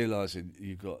then realising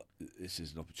this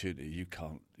is an opportunity, you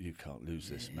can't lose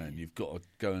this, man. You've got to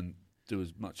go and do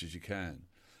as much as you can.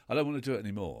 I don't want to do it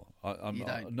anymore. I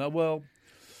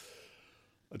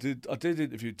did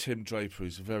interview Tim Draper,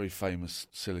 who's a very famous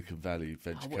Silicon Valley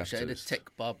venture capitalist.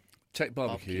 Tech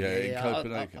Barbecue, in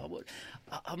Copenhagen.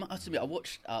 I must admit, I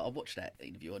watched that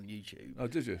interview on YouTube. Oh,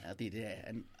 did you? I did, yeah.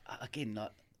 And again,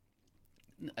 like,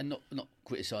 and not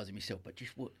criticising myself, but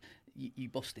just what you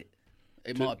bossed it.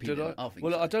 In my opinion, I think.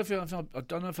 Well, so. I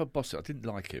don't know if I bossed it. I didn't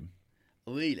like him.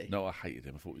 Really? No, I hated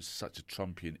him. I thought he was such a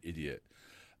Trumpian idiot,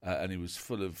 and he was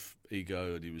full of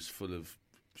ego and he was full of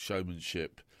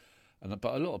showmanship.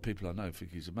 But a lot of people I know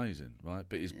think he's amazing, right?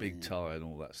 But his big tie and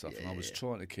all that stuff. And I was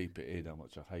trying to keep it in how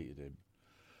much I hated him.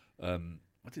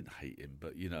 I didn't hate him,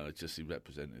 but you know, he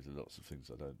represented lots of things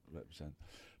I don't represent.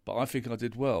 But I think I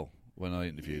did well when I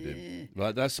interviewed him.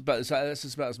 Right, that's about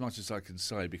as much as I can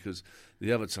say, because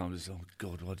the other time it's, oh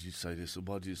God, why did you say this or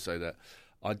why did you say that?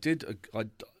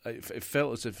 It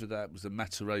felt as if that was a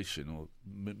maturation or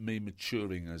me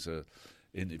maturing as a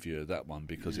interviewer, that one,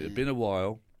 because it had been a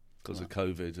while because of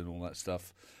COVID and all that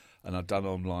stuff, and I'd done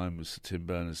online with Tim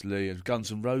Berners-Lee and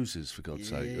Guns N' Roses, for God's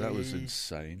sake. That was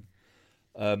insane.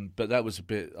 But that was a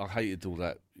bit. I hated all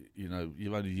that. You know,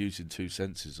 you're only using 2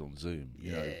 senses on Zoom.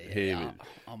 You know, hearing.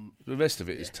 The rest of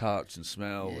it is touch and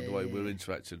smell and the way we're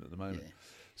interacting at the moment.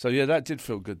 So that did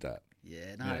feel good. That.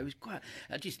 It was quite.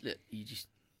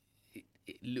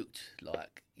 It looked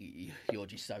like you're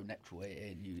just so natural,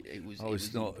 and it was.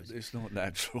 It's not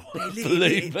natural.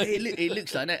 Believe me. It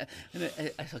looks like that, and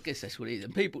I guess that's what it is.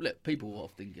 And people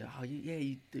often go, "Oh,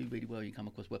 you do really well. You come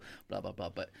across well." Blah blah blah.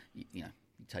 But you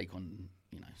take on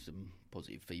some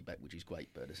positive feedback, which is great.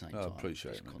 But at the same time, I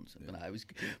appreciate it. Constant. But it was.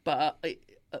 But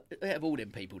out of all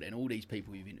them people, then all these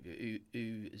people you've interviewed,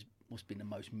 what's been the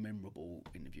most memorable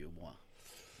interview and why?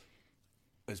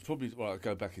 It's probably I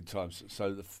go back in time.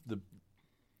 So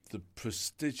the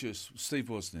prestigious Steve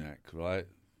Wozniak, right?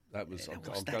 That was.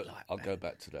 I'll go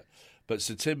back to that. But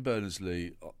so Tim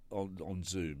Berners-Lee on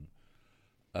Zoom,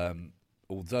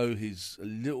 although he's a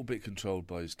little bit controlled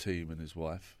by his team and his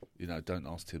wife, don't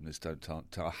ask Tim this, don't tell.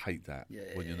 I hate that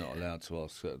when you're not allowed to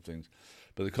ask certain things.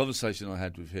 But the conversation I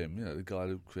had with him, the guy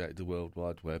who created the World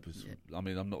Wide Web, I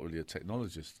mean, I'm not really a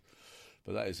technologist,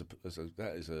 but that's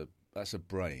a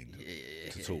brain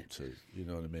to talk to. You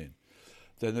know what I mean?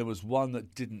 Then there was one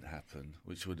that didn't happen,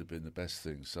 which would have been the best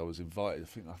thing. So I was invited.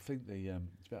 I think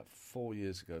it's about 4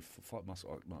 years ago.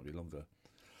 Might be longer.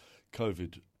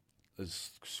 COVID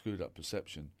has screwed up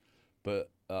perception,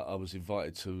 but I was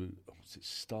invited to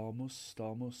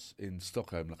Starmus in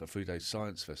Stockholm, like a 3-day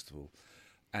science festival,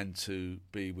 and to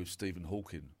be with Stephen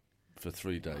Hawking for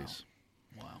 3 days.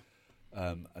 Wow.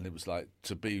 And it was like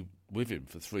to be with him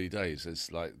for 3 days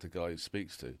as like the guy he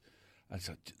speaks to. And it's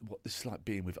like, this is like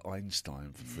being with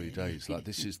Einstein for 3 days. Like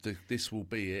this will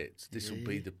be it. This will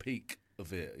be the peak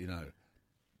of it.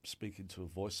 Speaking to a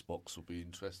voice box will be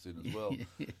interesting as well.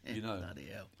 Bloody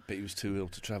hell. But he was too ill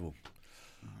to travel,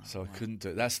 so I couldn't do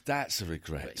it. That's a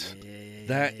regret.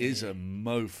 That is a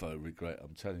mofo regret.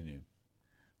 I'm telling you.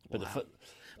 Wow.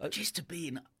 But just to be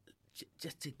in.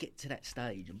 Just to get to that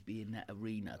stage and be in that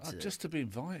arena. Just to be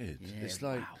invited. It's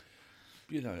like,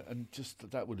 and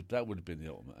just that would have been the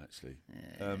ultimate, actually.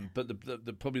 Yeah. But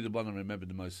the probably the one I remember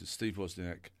the most is Steve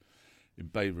Wozniak in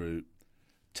Beirut,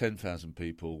 10,000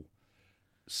 people.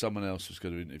 Someone else was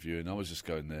going to interview, and I was just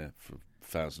going there for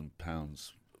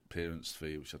 £1,000 appearance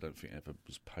fee, which I don't think ever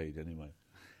was paid anyway.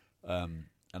 And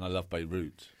I love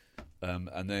Beirut.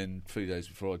 And then 3 days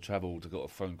before I travelled, I got a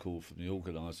phone call from the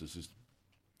organisers, who's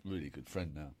a really good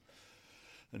friend now,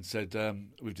 and said,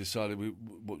 we've decided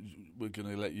we're going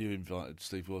to let you invite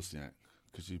Steve Wozniak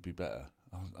because you'd be better.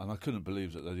 And I couldn't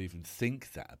believe that they'd even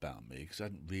think that about me because I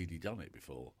hadn't really done it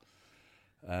before.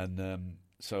 And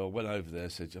so I went over there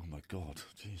and said, oh, my God,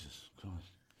 Jesus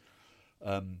Christ.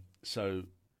 So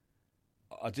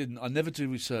I never do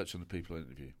research on the people I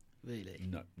interview. Really?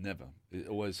 No, never. It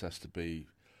always has to be,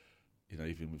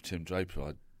 even with Tim Draper,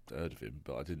 I'd heard of him,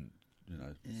 but I didn't,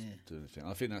 do anything.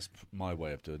 I think that's my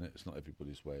way of doing it. It's not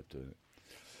everybody's way of doing it.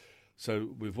 So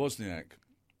with Wozniak,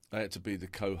 I had to be the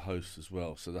co-host as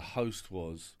well. So the host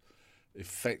was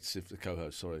effectively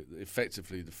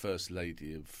the first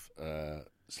lady of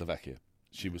Slovakia.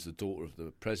 She was the daughter of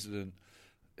the president.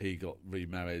 He got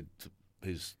remarried.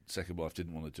 His second wife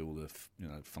didn't want to do all the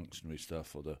functionary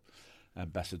stuff or the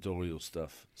ambassadorial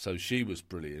stuff. So she was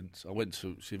brilliant.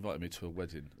 She invited me to a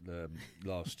wedding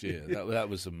last year. that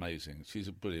was amazing. She's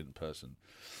a brilliant person.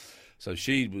 So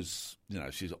she was,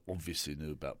 she's obviously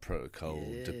knew about protocol,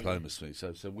 diplomacy.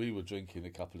 So we were drinking a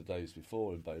couple of days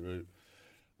before in Beirut,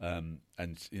 and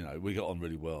we got on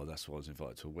really well. That's why I was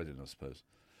invited to a wedding, I suppose.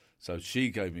 So she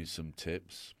gave me some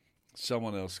tips.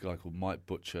 Someone else, a guy called Mike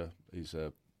Butcher, he's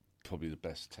probably the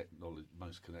best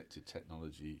most connected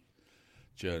technology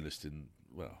journalist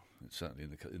certainly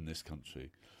in this country.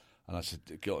 And I said,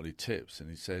 got any tips? And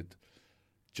he said,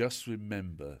 just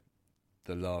remember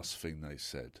the last thing they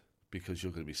said, because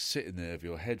you're going to be sitting there with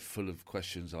your head full of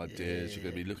questions, ideas. You're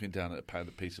going to be looking down at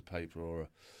a piece of paper or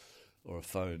a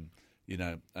phone,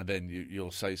 and then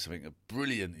you'll say something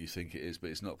brilliant you think it is, but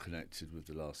it's not connected with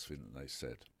the last thing that they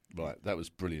said. Right, that was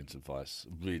brilliant advice,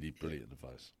 really brilliant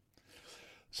advice.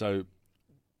 So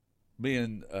me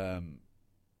and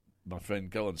my friend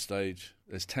go on stage.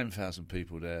 There's 10,000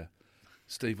 people there.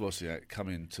 Steve Wozniak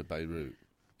coming to Beirut.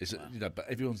 But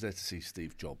everyone's there to see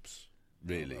Steve Jobs,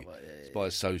 really. It's by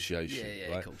association,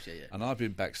 right? Of course, yeah. And I've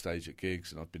been backstage at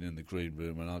gigs, and I've been in the green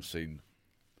room, and I've seen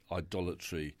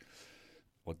idolatrous,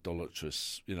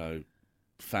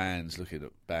 fans looking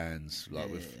at bands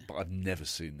but I've never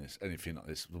seen anything like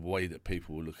this. The way that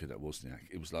people were looking at Wozniak,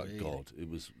 it was like God. It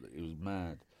was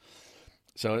mad.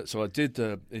 So I did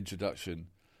the introduction.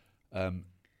 And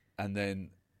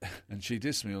she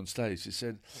dissed me on stage. She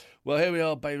said, well, here we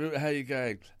are, Beirut, how are you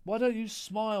going? Why don't you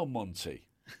smile, Monty?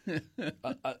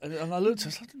 And I looked, I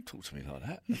was like, don't talk to me like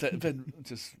that. Then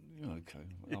just, okay,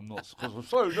 I'm not, because I'm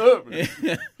so nervous.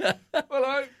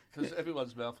 Hello. Because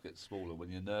everyone's mouth gets smaller when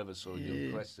you're nervous or you're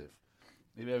aggressive.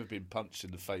 Have you ever been punched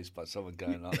in the face by someone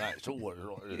going like that? It's all what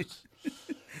it is.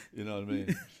 You know what I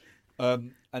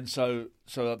mean? And so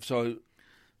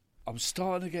I'm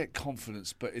starting to get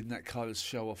confidence, but in that kind of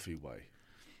show-offy way,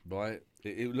 right?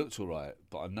 It looked all right,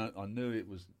 but I knew it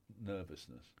was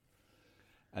nervousness.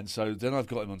 And so then I've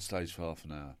got him on stage for half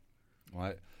an hour,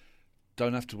 right?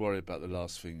 Don't have to worry about the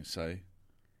last thing you say,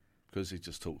 because he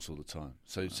just talks all the time.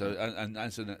 So as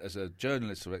a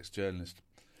journalist or ex-journalist,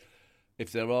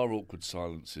 if there are awkward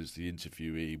silences, the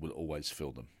interviewee will always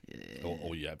fill them. Yeah.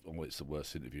 Or it's the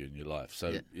worst interview in your life.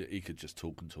 So he could just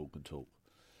talk and talk and talk.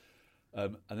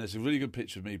 And there's a really good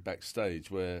picture of me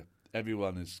backstage where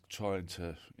everyone is trying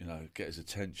to, get his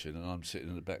attention, and I'm sitting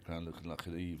in the background looking like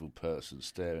an evil person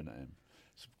staring at him.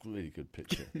 It's a really good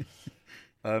picture.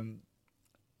 And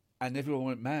everyone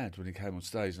went mad when he came on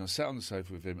stage, and I sat on the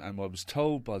sofa with him, and I was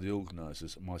told by the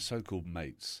organisers, my so-called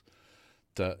mates,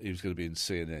 that he was going to be in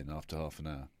CNN after half an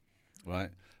hour,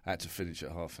 right? I had to finish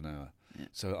at half an hour. Yeah.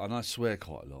 So, and I swear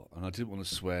quite a lot, and I didn't want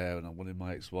to swear, and I wanted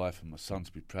my ex-wife and my son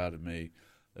to be proud of me.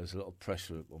 There was a lot of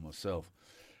pressure on myself.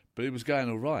 But it was going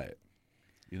all right.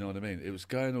 You know what I mean? It was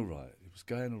going all right.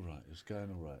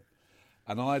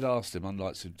 And I'd asked him,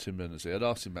 unlike Tim Berners-Lee, I'd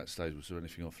asked him backstage, was there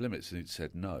anything off limits? And he'd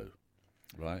said no,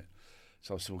 right?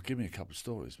 So I said, well, give me a couple of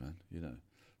stories, man,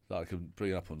 that I can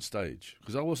bring up on stage.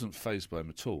 Because I wasn't fazed by him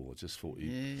at all. I just thought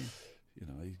he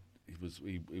was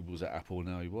at Apple,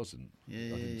 now he wasn't. I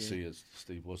didn't see a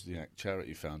Steve Wozniak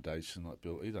charity foundation like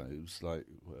built, it was like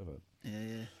whatever.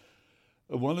 Yeah.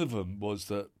 And one of them was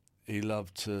that he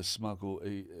loved to smuggle,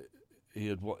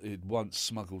 he'd once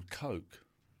smuggled coke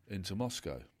into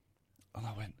Moscow. And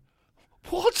I went,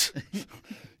 what?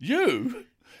 You?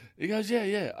 He goes,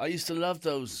 yeah. I used to love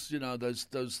those,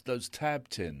 those tab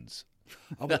tins.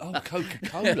 I went, oh,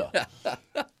 Coca-Cola.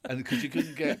 And because you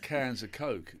couldn't get cans of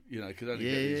Coke, you could only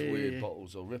get these weird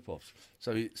bottles or rip-offs.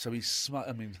 So he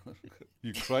smuggled. I mean,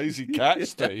 you crazy cat,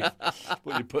 Steve.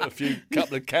 But you put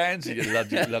couple of cans in your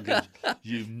luggage,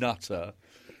 you nutter.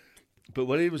 But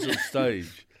when he was on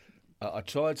stage, I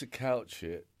tried to couch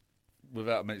it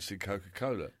without mentioning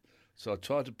Coca-Cola. So I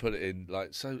tried to put it in,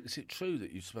 so is it true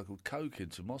that you smuggled Coke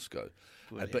into Moscow?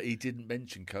 But he didn't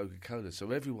mention Coca-Cola,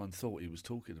 so everyone thought he was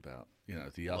talking about,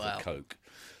 the other Coke.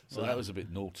 So that was a bit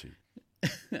naughty.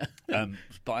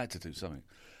 But I had to do something.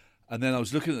 And then I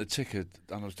was looking at the ticker,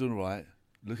 and I was doing all right,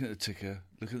 looking at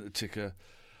the ticker.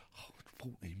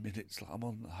 40 minutes, I'm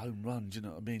on the home run, do you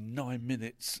know what I mean? 9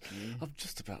 minutes. I'm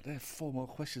just about there. 4 more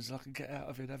questions and I can get out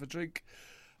of it and have a drink.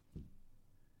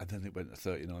 And then it went to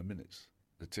 39 minutes,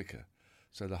 the ticker.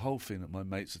 So the whole thing that my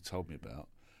mates had told me about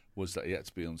was that he had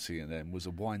to be on CNN was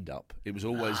a wind-up. It was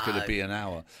always going to be an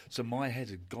hour. So my head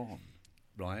had gone,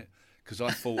 right? Because I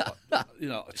thought,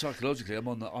 psychologically, I'm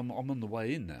on the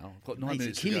way in now. I've got 9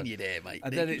 minutes to go. Killing you there, mate.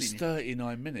 And then it's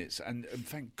 39 minutes, and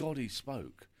thank God he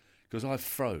spoke. Because I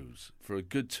froze for a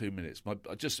good 2 minutes.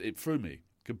 It threw me,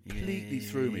 completely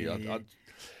threw me. I'd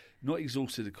not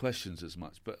exhausted the questions as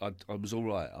much, but I was all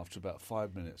right after about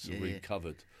 5 minutes and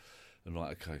recovered. And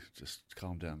okay, just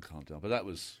calm down. But that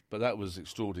was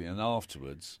extraordinary. And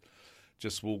afterwards,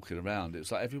 just walking around, it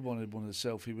was like everyone had wanted a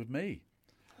selfie with me.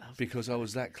 Because I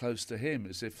was that close to him,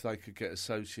 as if they could get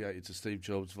associated to Steve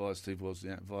Jobs via Steve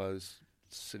Wozniak via his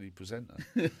silly presenter.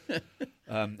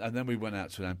 And then we went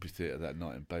out to an amphitheatre that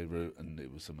night in Beirut, and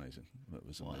it was amazing. That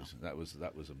was amazing.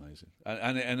 That was amazing.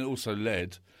 And it also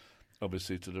led,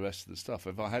 obviously, to the rest of the stuff.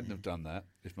 If I hadn't have done that,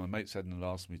 if my mates hadn't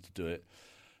asked me to do it,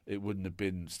 it wouldn't have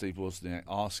been Steve Wozniak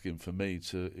asking for me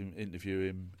to interview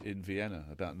him in Vienna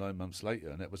about 9 months later,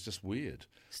 and it was just weird.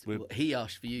 He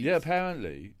asked for you? Yeah,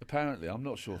 apparently. I'm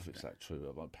not sure if it's that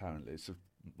true. Apparently.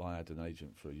 I had an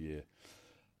agent for a year.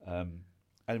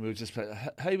 And we were just playing,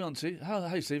 hey, Monty,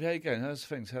 hey, Steve, how you going? How's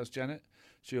things? How's Janet?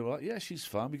 She all right? Yeah, she's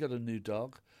fine. We got a new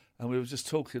dog. And we were just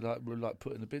talking like we were like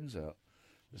putting the bins out.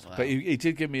 Wow. But he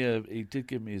did give me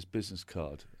his business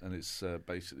card, and it's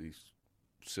basically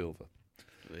silver.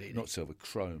 Really? Not silver,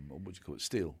 chrome, or what do you call it?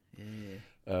 Steel.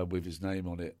 Yeah. With his name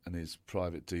on it and his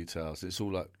private details. It's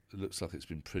all it looks like it's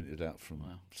been printed out from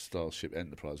Starship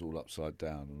Enterprise, all upside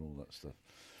down and all that stuff.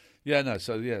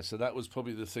 So that was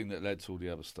probably the thing that led to all the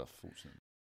other stuff, fortunately.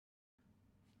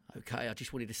 Okay, I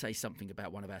just wanted to say something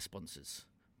about one of our sponsors,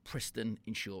 Preston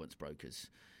Insurance Brokers.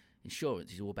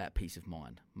 Insurance is all about peace of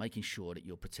mind, making sure that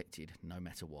you're protected no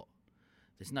matter what.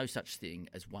 There's no such thing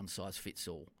as one size fits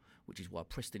all, which is why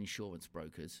Preston Insurance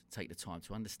Brokers take the time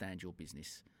to understand your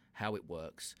business, how it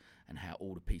works, and how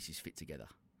all the pieces fit together.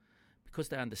 Because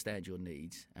they understand your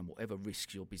needs and whatever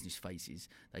risks your business faces,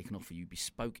 they can offer you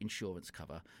bespoke insurance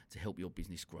cover to help your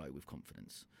business grow with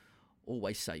confidence.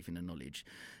 Always safe in the knowledge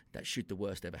that should the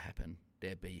worst ever happen,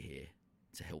 they'll be here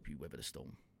to help you weather the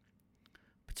storm.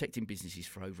 Protecting businesses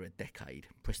for over a decade,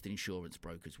 Preston Insurance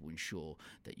Brokers will ensure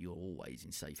that you're always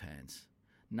in safe hands.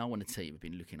 No one on the team have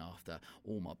been looking after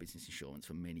all my business insurance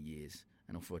for many years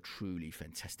and offer a truly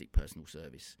fantastic personal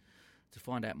service. To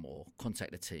find out more,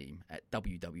 contact the team at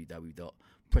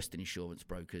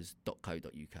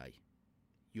www.prestoninsurancebrokers.co.uk.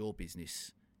 Your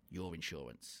business, your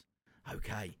insurance.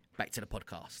 Okay, back to the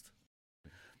podcast.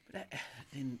 But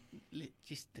then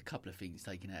just a couple of things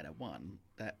taken out of one.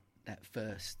 That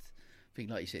first thing,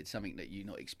 like you said, something that you're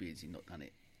not experiencing, not done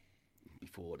it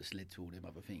before, that's led to all them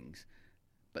other things.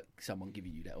 But someone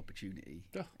giving you that opportunity,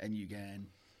 and you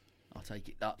going, I'll take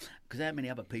it. Because how many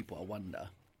other people, I wonder,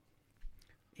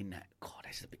 in that, God,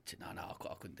 that's a bit too, no, I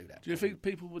couldn't do that. Do you think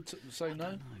people would say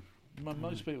no?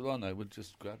 Most people I know would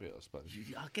just grab it, I suppose.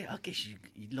 I guess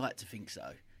you'd like to think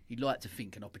so. You'd like to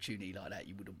think an opportunity like that,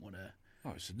 you wouldn't want to.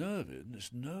 Oh, it's nerve-wracking.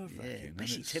 Yeah,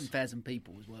 especially 10,000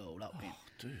 people as well.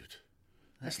 Dude.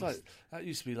 That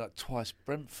used to be like twice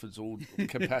Brentford's all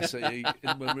capacity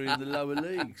when we were in the lower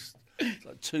leagues. It's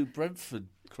like 2 Brentford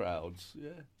crowds,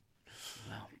 yeah.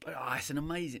 Wow, but it's an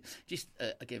amazing. Just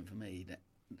again for me, that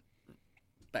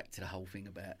back to the whole thing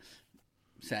about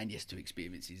saying yes to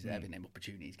experiences, having them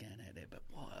opportunities going out there. But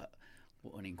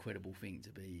what an incredible thing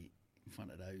to be in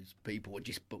front of those people.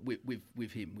 But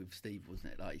with him, with Steve,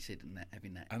 wasn't it? Like you said, and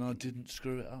having that. And I didn't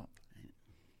screw it up.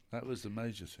 That was the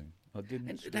major thing. I didn't.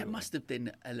 And that must have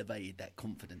then elevated that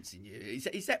confidence in you.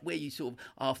 Is that where you sort of,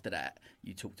 after that,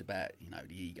 you talked about,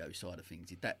 the ego side of things?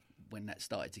 Did that, when that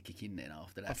started to kick in then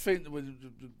after that? I think when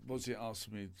Monty asked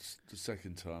me the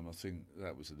second time, I think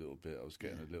that was a little bit, I was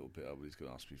getting a little bit, he's going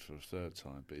to ask me for a third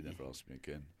time, but he never asked me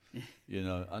again.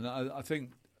 And I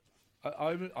think,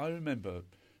 I remember,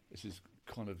 this is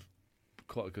kind of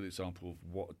quite a good example of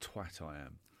what a twat I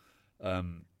am.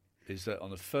 is that on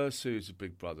the first series of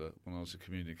Big Brother, when I was a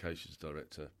communications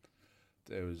director,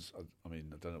 there was, I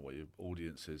don't know what your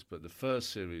audience is, but the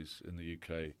first series in the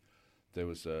UK, there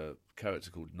was a character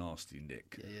called Nasty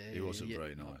Nick. He wasn't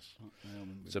very nice.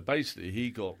 So basically, he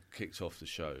got kicked off the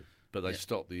show, but they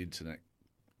stopped the internet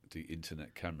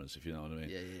cameras, if you know what I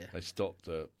mean. They stopped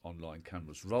the online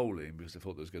cameras rolling because they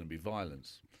thought there was going to be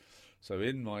violence. So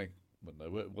it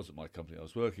wasn't my company, I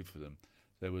was working for them.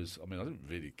 There was, I didn't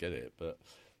really get it, but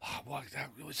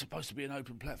it's supposed to be an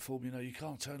open platform, you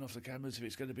can't turn off the cameras if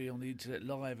it's going to be on the internet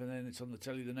live and then it's on the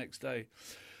telly the next day.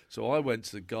 So I went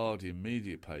to the Guardian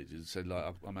media pages and said,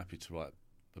 I'm happy to write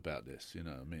about this, you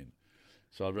know what I mean?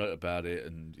 So I wrote about it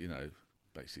and,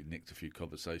 basically nicked a few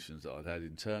conversations that I'd had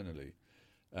internally.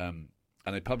 And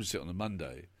they published it on a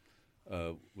Monday,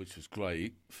 which was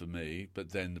great for me,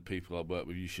 but then the people I work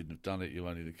with, you shouldn't have done it, you're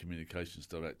only the communications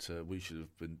director, we should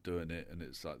have been doing it, and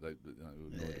it's like they were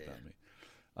annoyed about me.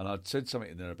 And I'd said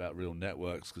something in there about real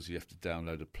networks because you have to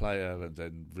download a player, and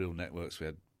then real networks, we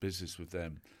had business with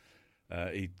them.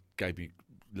 He gave me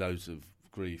loads of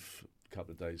grief a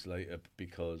couple of days later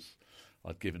because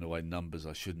I'd given away numbers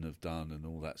I shouldn't have done and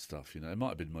all that stuff. It might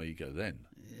have been my ego then,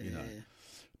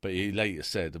 But he later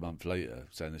said, a month later,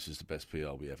 saying this is the best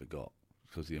PR we ever got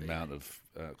because the amount of...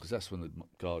 Because that's when the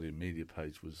Guardian media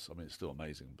page was... it's still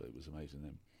amazing, but it was amazing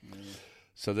then.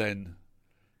 So then...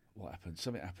 What happened?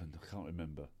 Something happened. I can't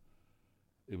remember.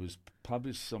 It was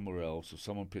published somewhere else, or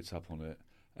someone picked up on it.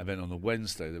 And then on the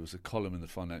Wednesday, there was a column in the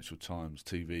Financial Times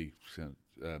TV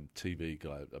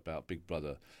guy about Big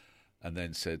Brother, and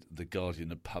then said the Guardian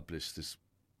had published this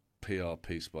PR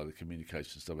piece by the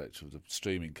communications director of the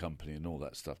streaming company and all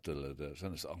that stuff. So I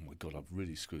said, oh my God, I've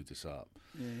really screwed this up.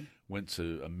 Went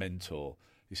to a mentor.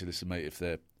 He said, listen, mate, if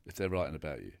they're writing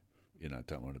about you,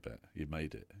 don't worry about it. You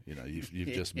made it.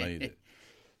 You've just made it.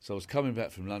 So I was coming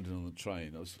back from London on the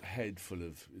train. I was head full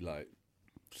of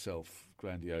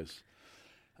self-grandiose,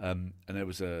 and there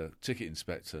was a ticket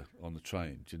inspector on the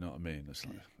train. Do you know what I mean? It's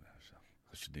like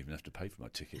I shouldn't even have to pay for my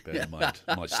ticket. Bear in mind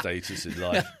my status in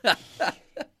life.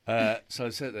 So I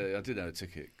said that I didn't have a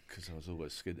ticket because I was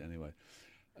always skint anyway.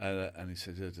 And he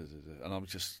said, and I was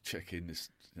just checking this.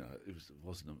 It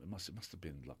must have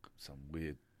been like some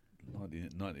weird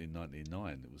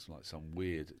 1999. It was like some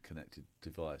weird connected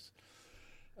device.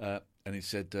 And he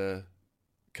said,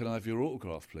 can I have your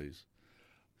autograph, please?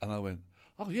 And I went,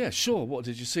 oh, yeah, sure. What,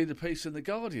 did you see the piece in The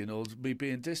Guardian or me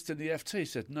being dissed in the FT? He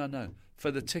said, no, for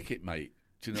the ticket, mate.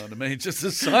 Do you know what I mean? Just a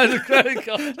sign of credit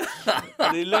card.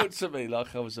 And he looked at me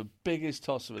like I was the biggest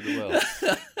tosser in the world.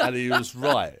 And he was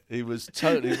right. He was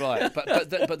totally right. But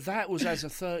that was as a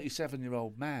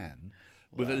 37-year-old man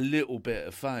with a little bit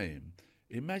of fame.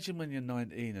 Imagine when you're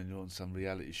 19 and you're on some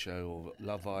reality show or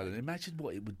Love Island. Imagine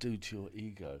what it would do to your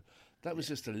ego. That was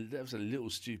just a little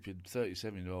stupid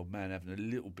 37-year-old man having a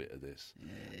little bit of this,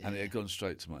 and it had gone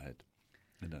straight to my head.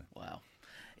 Wow,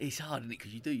 it's hard, isn't it?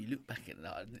 Because you look back at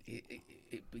that, and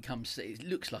it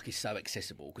looks like it's so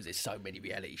accessible because there's so many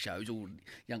reality shows. All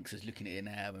youngsters looking at it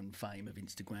now and fame of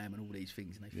Instagram and all these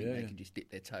things, and they think they can just dip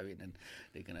their toe in and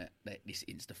they're gonna let this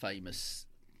Insta famous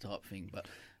type thing, but.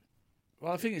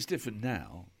 Well, I think it's different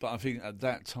now, but I think at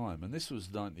that time, and this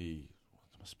was 90,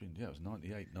 it must have been, it was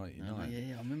 98, 99. Oh,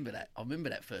 yeah, I remember that. I remember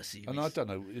that first series. And I don't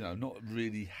know, not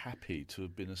really happy to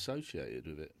have been associated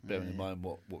with it, bearing in mind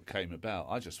what came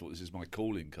about. I just thought this is my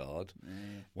calling card,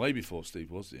 way before Steve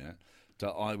Wozniak,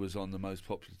 that I was on the most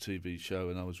popular TV show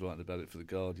and I was writing about it for The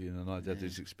Guardian and I'd had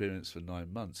this experience for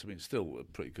 9 months. It's still a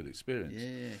pretty good experience.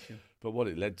 Yeah, sure. But what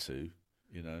it led to,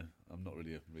 I'm not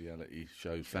really a reality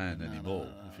show fan anymore,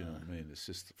 if you know what I mean.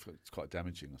 It's quite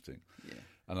damaging, I think. Yeah.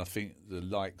 And I think the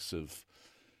likes of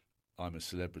I'm a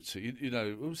Celebrity,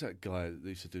 what was that guy that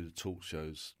used to do the talk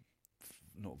shows?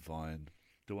 Not Vine,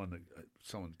 the one that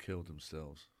someone killed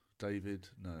themselves. David?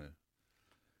 No.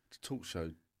 The talk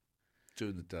show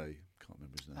during the day. Can't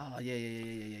remember his name. Oh,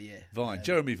 yeah. Vine,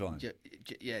 Jeremy Vine.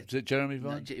 Yeah. Is it Jeremy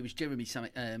Vine? No, it was Jeremy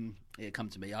something. Come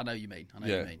to me. I know you mean.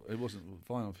 It wasn't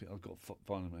Vine. I think I've got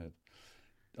Vine in my head.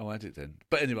 Oh, I had it then.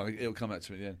 But anyway, it'll come back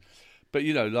to me at the end. But,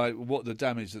 like what the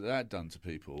damage that done to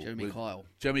people. Jeremy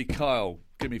Kyle,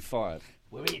 give me 5.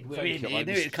 We're in. I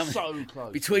knew it comes so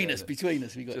close. Between us.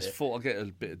 We got just thought I'd get a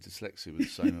bit of dyslexia with the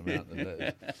same amount of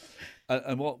letters.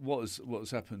 And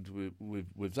what's happened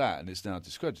with that, and it's now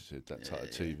discredited, that type of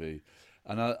TV.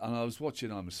 And I was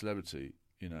watching I'm a Celebrity,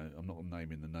 I'm not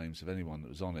naming the names of anyone that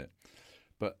was on it,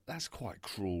 but that's quite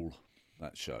cruel,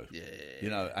 that show.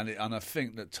 And I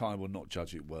think that time will not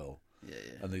judge it well.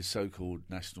 And these so-called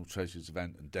national treasures of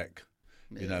Ant and Dec,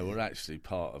 were actually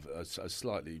part of a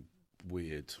slightly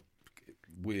weird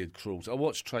cruel. I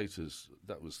watched Traitors.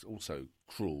 that was also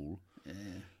cruel. Yeah.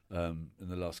 In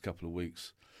the last couple of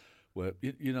weeks, where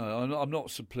I'm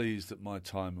not so pleased that my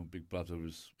time on Big Brother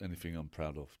is anything I'm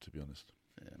proud of, to be honest.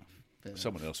 Fair enough.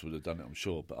 Someone else would have done it, I'm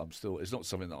sure, but it's not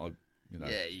something that I.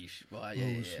 Yeah, you should. Well,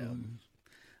 yeah.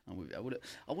 I'm with you.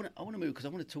 I want to move because I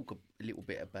want to talk a little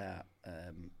bit about.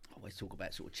 I always talk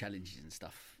about sort of challenges and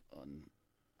stuff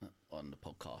on the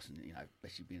podcast, and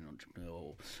especially being an entrepreneur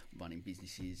or running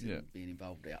businesses and being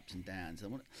involved with the ups and downs. I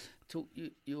want to talk.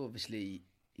 You obviously,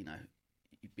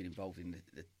 you've been involved in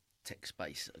the tech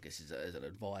space, I guess, as an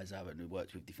advisor and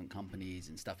worked with different companies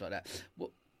and stuff like that.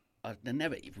 What the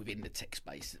narrative within the tech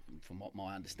space, from what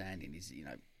my understanding is,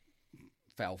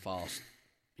 fail fast,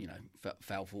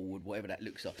 fail forward, whatever that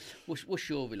looks like. What's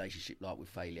your relationship like with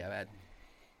failure?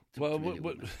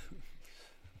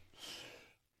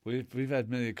 We've had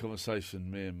many a conversation,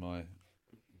 me and my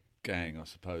gang, I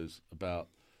suppose, about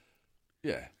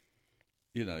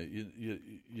you're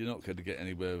not going to get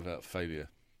anywhere without failure,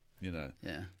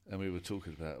 Yeah. And we were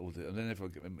talking about all the, and then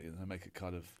everyone they make a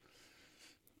kind of,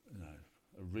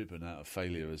 a ribbon out of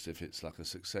failure as if it's like a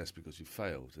success because you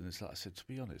failed. And it's like I said, to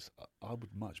be honest, I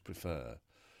would much prefer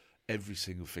every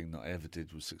single thing that I ever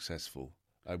did was successful.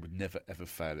 I would never, ever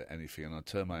fail at anything, and I'd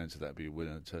turn my hand to that, be a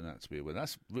winner, and turn out to be a winner.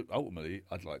 That's ultimately,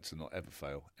 I'd like to not ever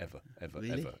fail, ever,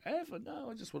 really? ever.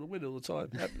 No, I just want to win all the time.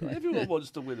 Everyone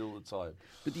wants to win all the time.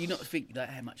 But do you not think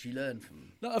that how much you learn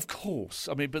from? No, of course.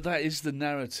 I mean, but that is the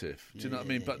narrative. Do you know what I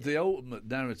mean? But the ultimate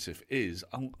narrative is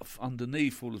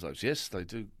underneath all of those. Yes, they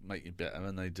do make you better,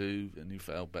 and you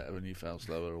fail better, and you fail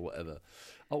slower, or whatever.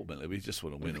 Ultimately, we just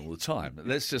want to win all the time.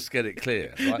 Let's just get it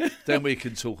clear, right? Then we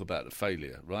can talk about the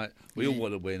failure, right? We all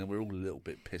want to win, and we're all a little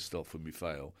bit pissed off when we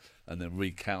fail, and then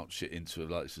recouch it into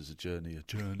this is a journey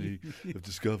of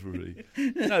discovery.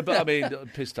 No, but I mean,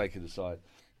 piss taken aside,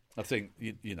 I think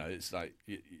it's like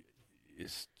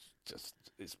it's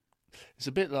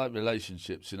a bit like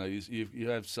relationships. You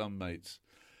have some mates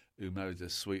who married their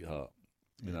sweetheart,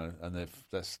 and they've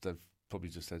probably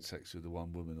just had sex with the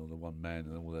one woman or the one man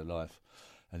in all their life.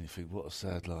 And you think, what a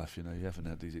sad life, you haven't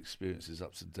had these experiences,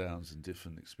 ups and downs and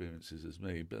different experiences as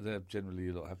me, but they're generally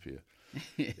a lot happier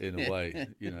in a way,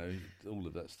 all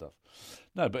of that stuff.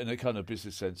 No, but in a kind of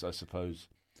business sense, I suppose,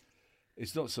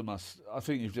 it's not so much, I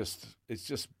think it's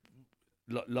just,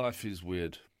 life is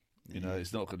weird.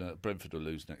 It's not going to, Brentford will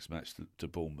lose next match to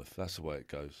Bournemouth. That's the way it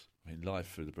goes. I mean, life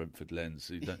through the Brentford lens,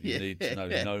 you need to know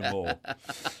no more.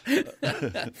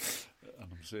 I'm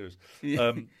serious.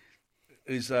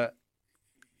 Is that,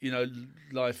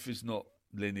 life is not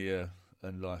linear,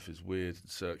 and life is weird and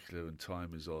circular, and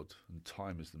time is odd, and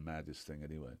time is the maddest thing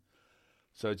anyway.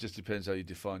 So it just depends how you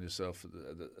define yourself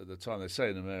at the time. They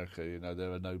say in America,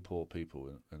 there are no poor people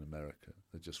in America.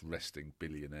 They're just resting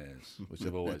billionaires, which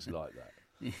I've always liked that.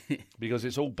 Because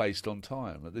it's all based on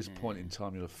time. At this point in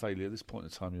time, you're a failure. At this point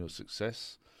in time, you're a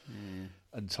success.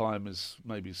 And time is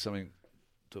maybe something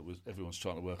that everyone's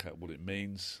trying to work out what it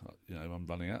means. I'm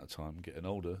running out of time, getting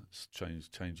older. It's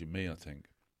changing me, I think.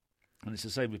 And it's the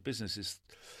same with business. It's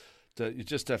that you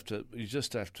just have to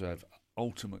have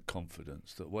ultimate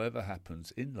confidence that whatever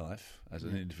happens in life as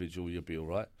an individual, you'll be all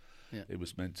right. Yeah. It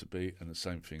was meant to be, and the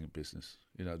same thing in business.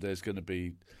 There's going to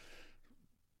be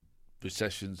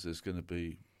recessions. There's going to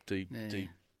be deep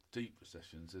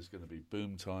recessions. There's going to be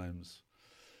boom times.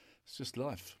 It's just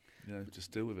life.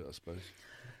 Just deal with it, I suppose.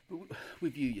 But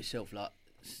with you yourself,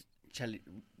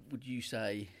 would you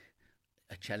say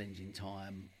a challenging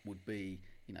time would be,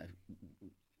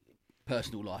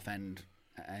 personal life and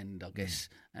I guess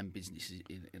and business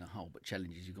in a whole, but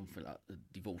challenges you've gone through, like the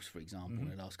divorce, for example, in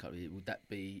the last couple of years, would that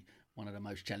be one of the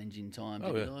most challenging times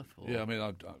in your life? Or? Yeah, I mean,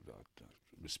 I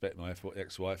respect my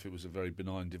ex-wife. It was a very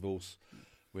benign divorce.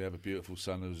 We have a beautiful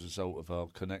son as a result of our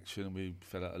connection. We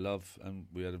fell out of love, and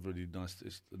we had a really not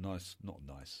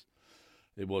nice.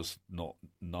 It was not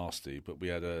nasty, but we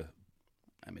had a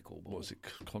amicable. What was it?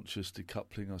 Conscious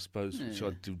decoupling, I suppose, which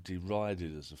I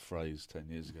derided as a phrase 10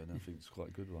 years ago. And I think it's quite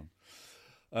a good one.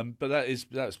 But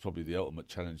that's probably the ultimate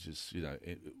challenge. Is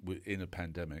in a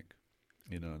pandemic,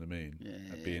 you know what I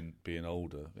mean? Being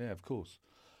older, of course.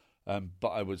 But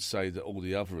I would say that all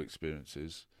the other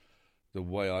experiences, the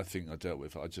way I think I dealt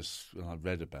with it, when I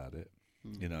read about it,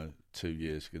 2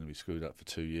 years, you're going to be screwed up for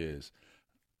 2 years,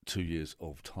 2 years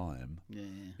of time.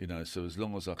 So as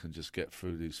long as I can just get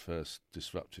through these first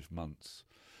disruptive months,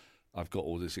 I've got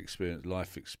all this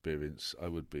life experience. I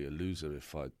would be a loser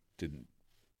if I didn't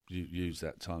use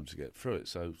that time to get through it.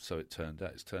 So it turned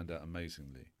out. It's turned out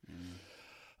amazingly.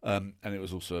 And it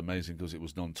was also amazing because it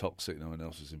was non-toxic. No one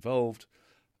else was involved.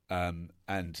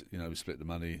 And we split the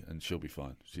money, and she'll be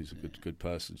fine. She's a good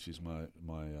person. She's my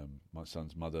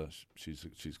son's mother.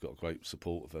 She's got great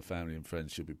support of her family and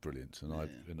friends. She'll be brilliant, and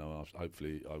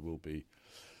hopefully I will be,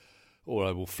 or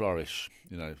I will flourish.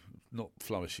 Not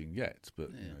flourishing yet, but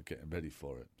getting ready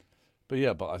for it.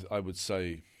 But I would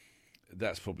say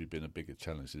that's probably been a bigger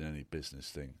challenge than any business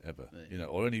thing ever.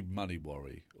 Or any money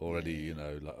worry, or any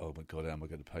like, oh my God, how am I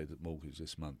going to pay the mortgage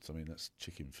this month? I mean, that's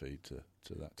chicken feed to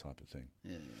that type of thing.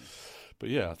 But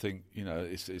I think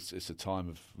it's a time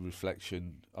of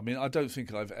reflection. I mean, I don't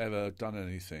think I've ever done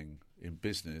anything in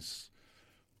business.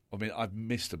 I mean, I've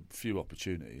missed a few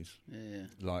opportunities.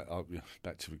 Like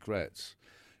back to regrets.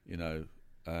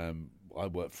 I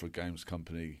worked for a games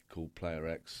company called Player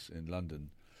X in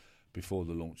London before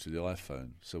the launch of the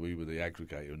iPhone. So we were the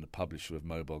aggregator and the publisher of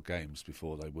mobile games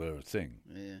before they were a thing.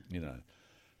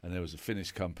 And there was a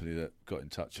Finnish company that got in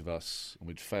touch with us, and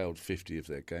we'd failed 50 of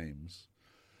their games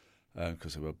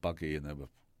because they were buggy and they were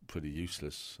pretty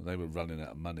useless, and they were running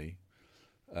out of money.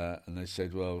 And they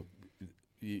said, well,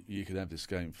 you can have this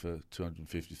game for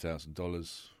 $250,000.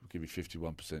 We'll give you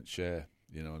 51% share.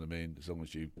 You know what I mean? As long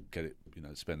as you get it,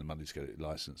 spend the money to get it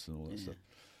licensed and all that stuff.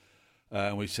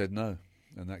 And we said no.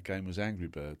 And that game was Angry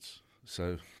Birds.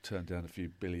 So turned down a few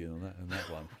billion on that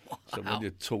one. Wow. So when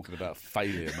you're talking about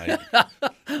failure, mate,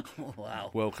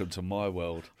 wow. Welcome to my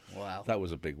world. Wow. That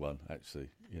was a big one, actually.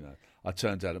 I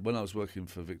turned down, when I was working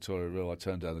for Victoria Real, I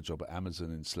turned down a job at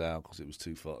Amazon in Slough because it was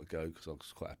too far to go, because I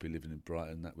was quite happy living in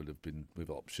Brighton. That would have been with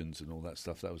options and all that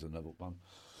stuff. That was another one.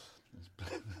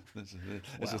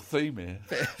 There's a theme here,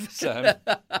 Sam.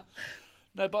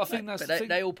 No, but I think that's. But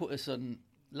they all put us on,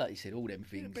 like you said, all them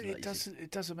things. But it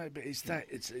doesn't make. But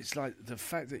it's like the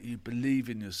fact that you believe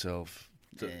in yourself,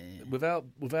 without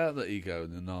the ego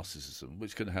and the narcissism,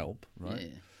 which can help, right? Yeah.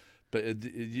 But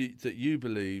that you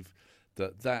believe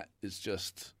that is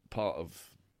just part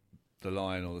of the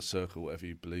line or the circle, whatever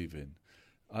you believe in.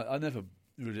 I never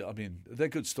really. I mean, they're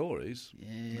good stories.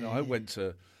 Yeah. I went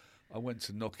to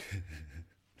knock.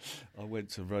 I went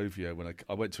to Rovio when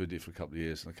I went to India for a couple of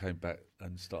years, and I came back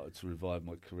and started to revive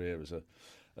my career as a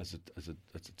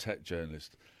tech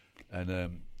journalist.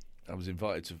 And I was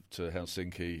invited to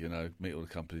Helsinki, meet all the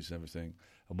companies and everything.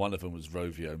 And one of them was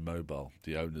Rovio Mobile,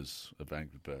 the owners of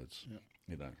Angry Birds.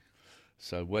 Yeah.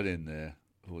 So went in there,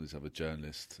 all these other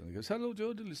journalists, and he goes, "Hello,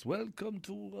 journalists, welcome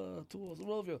to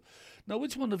Rovio. Now,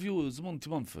 which one of you is Monty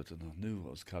Munford?" And I knew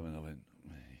what was coming. I went,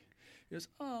 he goes,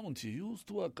 Monty, you used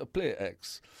to work at Player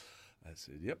X. I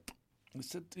said, yep. He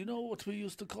said, you know what we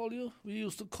used to call you? We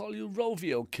used to call you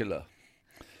Rovio Killer.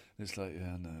 And it's like,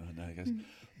 yeah, no. He goes,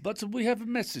 but we have a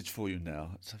message for you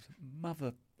now. So,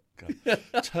 mother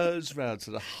turns round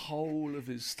to the whole of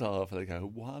his staff, and they go,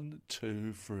 1,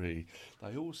 2, 3.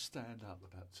 They all stand up,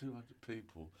 about 200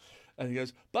 people. And he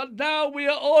goes, but now we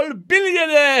are all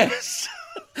billionaires.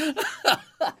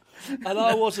 And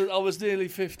I was nearly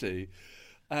 50.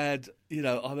 And,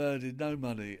 I'm earning no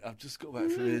money. I've just got back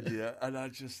from India, and I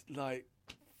just, like...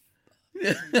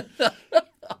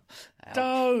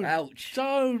 Ouch.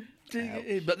 Don't dig it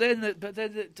in. But then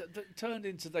it turned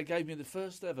into, they gave me the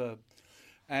first ever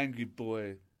Angry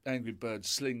Bird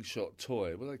slingshot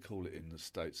toy. What do they call it in the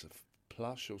States? A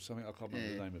plush or something? I can't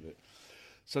remember the name of it.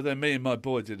 So then me and my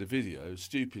boy did a video,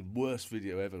 stupid, worst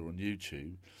video ever on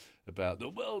YouTube, about the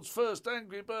world's first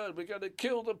Angry Bird. We're going to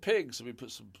kill the pigs. So we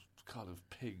put some kind of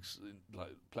pigs,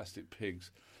 like plastic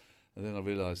pigs. And then I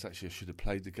realised, actually, I should have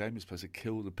played the game. You're supposed to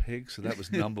kill the pigs. So that was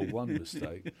number one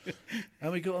mistake.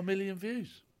 And we got 1 million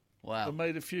views. Wow. I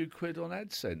made a few quid on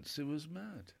AdSense. It was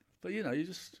mad. But, you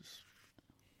just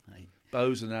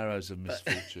bows and arrows of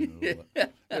misfortune and all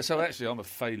that. Yeah, so actually, I'm a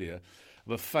failure.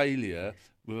 I'm a failure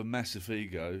with a massive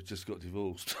ego, just got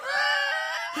divorced.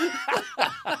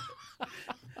 But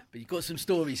you've got some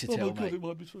stories to tell, mate. It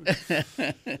might be true.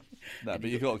 No, but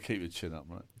you've got to keep your chin up,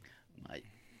 right? Mate,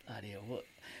 what?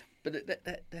 But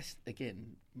that's,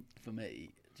 again, for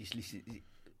me, just listen,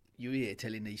 you're here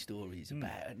telling these stories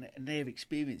about and their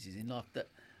experiences in life that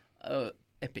are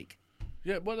epic.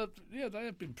 Yeah, well, they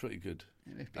have been pretty good.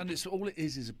 Yeah, and it's all it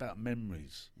is about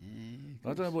memories. Yeah,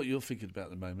 I don't know what you're thinking about at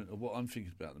the moment or what I'm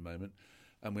thinking about at the moment,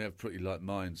 and we have pretty like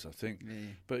minds, I think.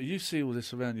 Yeah. But you see all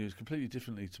this around you is completely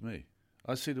differently to me.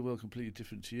 I see the world completely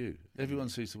different to you. Everyone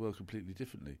sees the world completely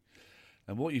differently.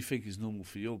 And what you think is normal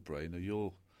for your brain or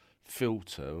your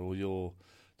filter or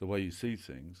the way you see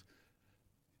things,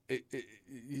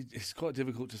 it's quite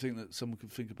difficult to think that someone can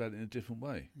think about it in a different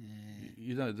way.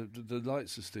 Yeah. The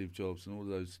likes of Steve Jobs and all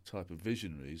those type of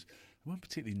visionaries weren't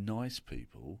particularly nice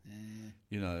people.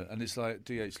 Yeah. And it's like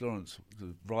D.H. Lawrence,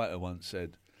 the writer, once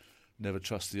said, never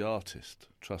trust the artist,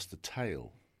 trust the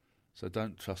tale. So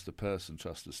don't trust the person,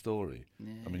 trust the story.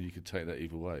 Yeah. I mean, you can take that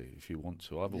either way if you want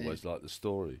to. I've always liked the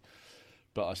story.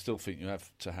 But I still think you have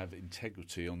to have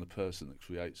integrity on the person that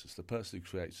creates us. The person who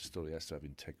creates the story has to have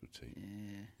integrity.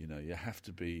 Yeah. You know, you have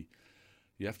to be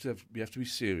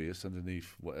serious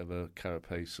underneath whatever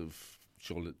carapace of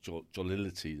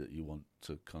jollity that you want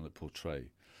to kind of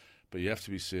portray. But you have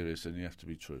to be serious and you have to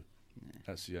be true.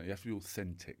 Yeah. You have to be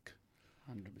authentic.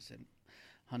 100%.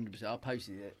 100%. I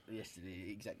posted it yesterday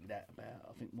exactly that about,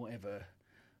 I think, whatever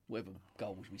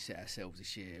goals we set ourselves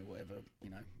this year, whatever,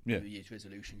 New Year's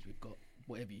resolutions we've got,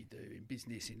 whatever you do in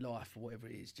business, in life, or whatever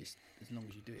it is, just as long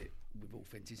as you do it with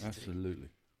authenticity. Absolutely.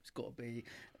 It's got to be,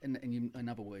 and in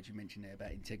other words you mentioned there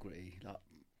about integrity, like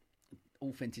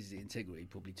authenticity and integrity,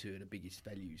 probably two of the biggest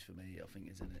values for me, I think,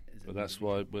 But that's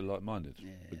why we're like-minded.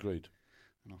 Yeah. Agreed.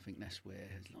 And I think that's where,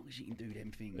 as long as you can do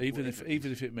them things, even if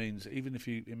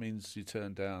it means you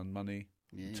turn down money,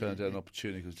 turn down an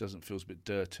opportunity because it doesn't feel a bit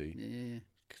dirty.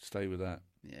 Stay with that.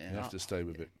 Yeah, you have to stay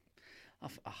with it.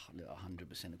 Look,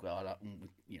 100% agree. I like,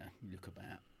 look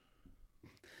about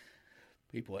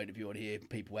people I interview on here.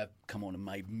 People have come on and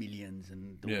made millions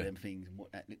and all them things, and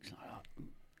what that looks like.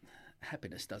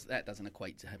 Happiness doesn't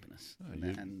equate to happiness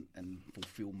and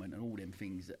fulfillment and all them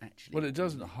things that actually. Well, it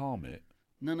doesn't harm it.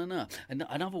 No. And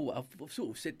I've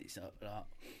sort of said this.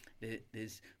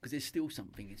 There's still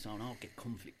something inside. And I'll get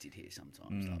conflicted here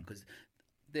sometimes because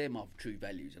they're my true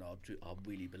values, and I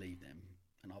really believe them.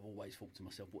 And I've always thought to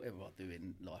myself, whatever I do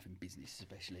in life, in business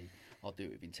especially, I'll do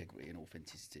it with integrity and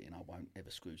authenticity, and I won't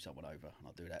ever screw someone over. And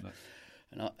I'll do that,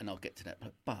 and I'll get to that.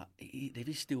 But there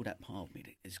is still that part of me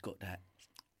that has got that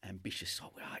ambitious side.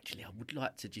 Well, actually, I would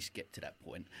like to just get to that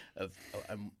point of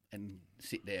and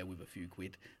sit there with a few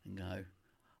quid and go,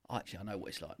 actually, I know what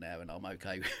it's like now, and I'm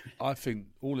okay with it. I think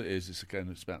all it is again,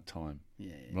 it's about time.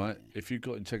 Right? Yeah. If you've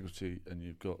got integrity and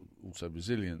you've got also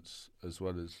resilience as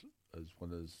well as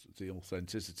the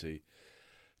authenticity,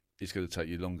 it's going to take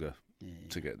you longer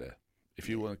to get there. If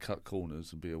you want to cut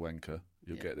corners and be a wanker,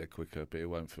 you'll get there quicker, but it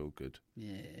won't feel good.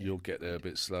 You'll get there a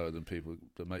bit slower than people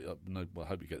that make up. No, well, I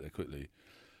hope you get there quickly,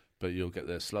 but you'll get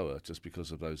there slower just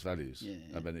because of those values.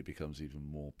 And then it becomes even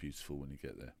more beautiful when you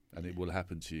get there. And it will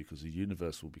happen to you because the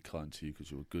universe will be kind to you because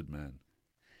you're a good man.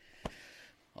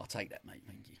 I'll take that, mate.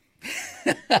 Thank you.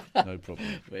 No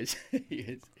problem. Well,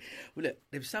 look,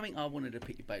 there was something I wanted to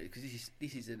pick your brain because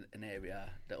this is an area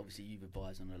that obviously you've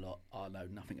advised on a lot. I know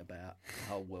nothing about the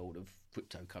whole world of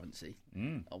cryptocurrency.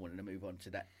 I wanted to move on to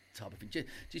that type of thing,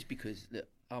 just because look,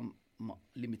 I'm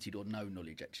limited or no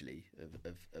knowledge actually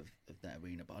of that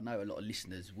arena, but I know a lot of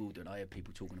listeners will do, and I have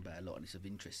people talking about it a lot, and it's of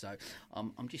interest. So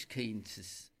I'm just keen to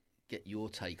get your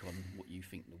take on what you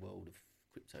think the world of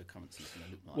cryptocurrency is going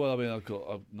to look like. Well, I mean, I've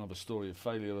got another story of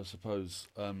failure, I suppose.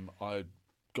 I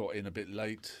got in a bit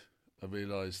late. I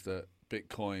realised that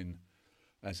Bitcoin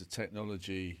as a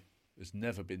technology has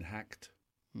never been hacked,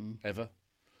 ever.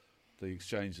 The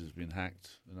exchange has been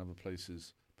hacked in other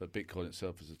places, but Bitcoin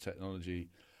itself as a technology,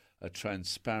 a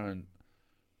transparent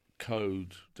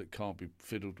code that can't be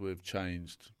fiddled with,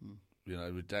 changed,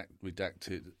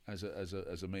 redacted as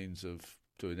a means of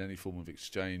doing any form of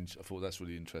exchange. I thought that's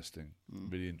really interesting,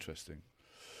 really interesting.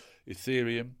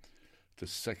 Ethereum, the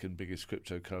second biggest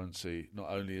cryptocurrency, not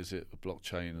only is it a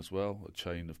blockchain as well, a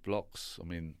chain of blocks. I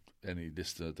mean, any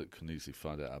listener that can easily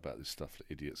find out about this stuff,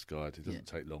 the Idiot's Guide, it doesn't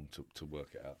take long to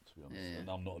work it out, to be honest. And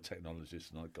I'm not a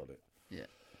technologist, and I got it.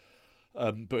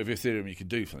 But with Ethereum, you can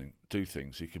do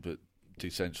things. You can put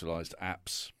decentralized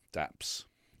apps, dApps,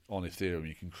 on Ethereum.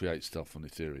 You can create stuff on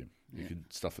Ethereum. You can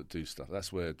do stuff.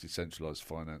 That's where decentralized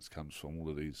finance comes from. All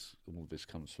of this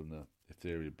comes from the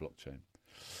Ethereum blockchain.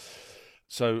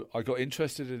 So I got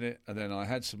interested in it, and then I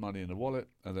had some money in the wallet,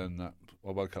 and then I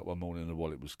woke up one morning and the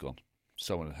wallet was gone.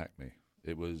 Someone had hacked me.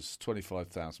 It was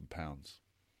 £25,000,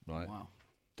 right? Wow.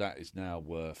 That is now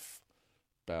worth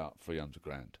about 300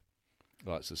 grand.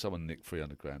 Right, so someone nicked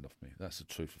 300 grand off me. That's the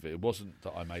truth of it. It wasn't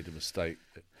that I made a mistake.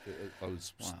 It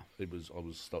was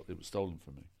stolen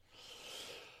from me.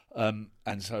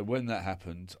 And so when that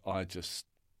happened, the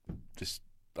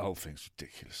whole thing's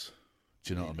ridiculous.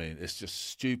 Do you know what I mean? It's just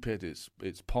stupid. It's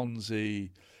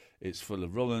Ponzi. It's full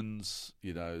of runs.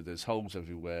 There's holes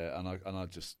everywhere. And I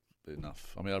just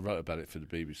enough. I mean, I wrote about it for the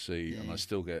BBC, and I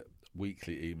still get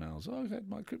weekly emails. Oh, I've had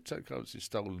my cryptocurrency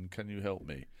stolen. Can you help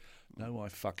me? No, I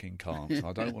fucking can't.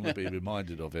 I don't want to be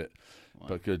reminded of it,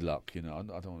 but good luck. I don't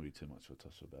want to be too much of a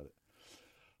tussle about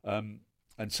it.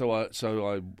 And so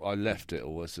I left it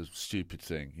all as a stupid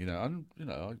thing. I mean,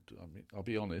 I'll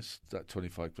be honest. That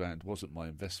 25 grand wasn't my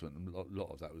investment, and a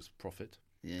lot of that was profit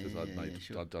because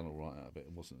I'd done all right out of it.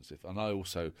 It wasn't as if, and I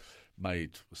also I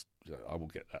will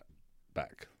get that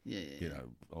back. Yeah. You know,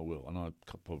 I will, and I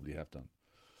probably have done.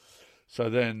 So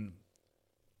then,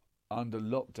 under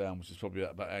lockdown, which is probably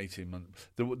about 18 months,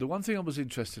 the one thing I was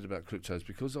interested about crypto is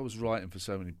because I was writing for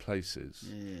so many places,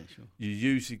 Sure. you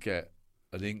usually get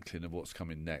an inkling of what's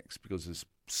coming next because there's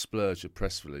splurge of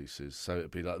press releases. So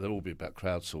it'd be like, they'll all be about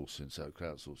crowdsourcing, so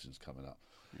crowdsourcing's coming up.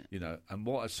 Yeah. You know, and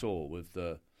what I saw with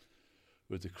the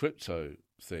crypto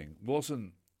thing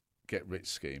wasn't get rich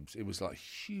schemes. It was like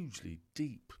hugely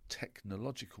deep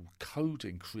technological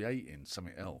coding, creating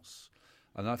something else.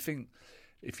 And I think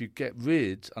if you get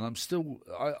rid, and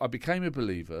I became a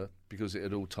believer because it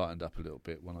had all tightened up a little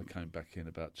bit when I came back in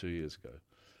about 2 years ago.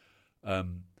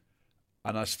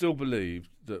 And I still believe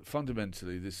that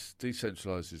fundamentally this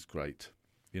decentralised is great.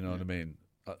 You know what I mean?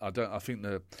 I think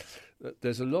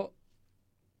there's a lot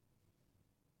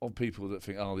of people that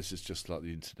think, oh, this is just like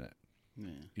the internet. Yeah.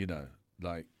 You know,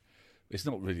 like it's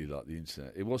not really like the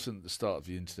internet. It wasn't the start of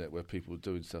the internet where people were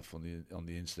doing stuff on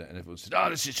the internet and everyone said, oh,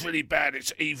 this is really bad,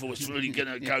 it's evil, it's really going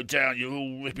to go down, you're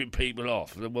all ripping people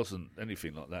off. There wasn't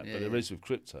anything like that, but there is with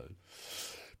crypto.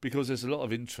 Because there's a lot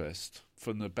of interest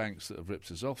from the banks that have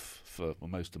ripped us off for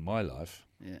most of my life.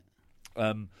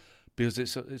 Yeah. Because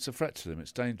it's a threat to them,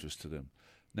 it's dangerous to them.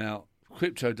 Now,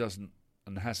 crypto doesn't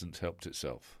and hasn't helped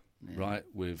itself, right?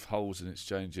 With holes in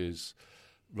exchanges,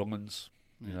 wrong uns.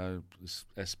 You know, this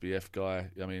SBF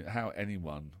guy, I mean, how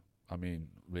anyone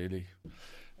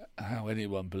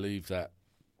believe that,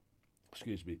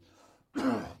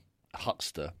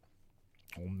 huckster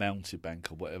or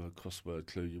mountebank or whatever crossword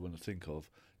clue you want to think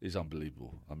of is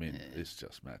unbelievable. I mean, it's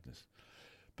just madness.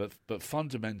 But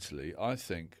fundamentally, I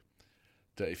think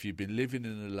that if you've been living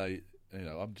in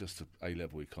I'm just an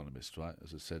A-level economist, right,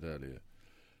 as I said earlier,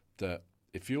 that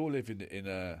if you're living in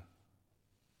a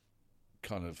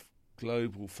kind of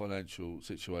global financial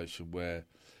situation where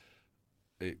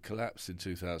it collapsed in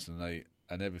 2008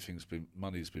 and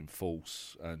money's been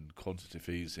false and quantitative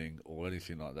easing or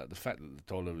anything like that, the fact that the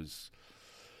dollar is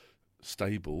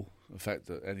stable, the fact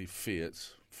that any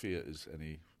fiat is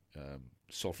any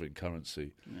sovereign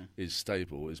currency is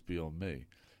stable is beyond me.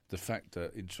 The fact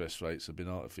that interest rates have been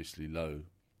artificially low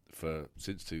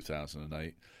since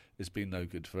 2008 has been no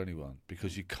good for anyone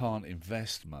because you can't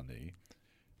invest money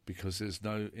because there's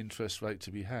no interest rate to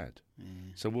be had.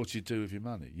 So what do you do with your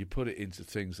money? You put it into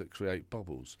things that create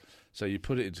bubbles. So you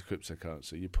put it into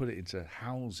cryptocurrency, you put it into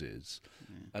houses,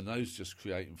 and those just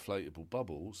create inflatable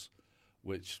bubbles,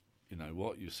 which, you know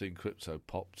what, you've seen crypto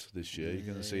popped this year, you're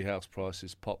going to see house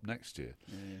prices pop next year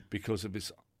because of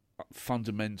this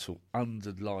fundamental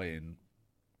underlying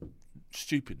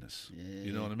stupidness.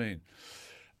 You know what I mean?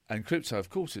 And crypto, of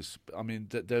course,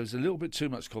 there's a little bit too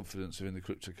much confidence within the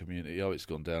crypto community. Oh, it's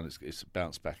gone down, it's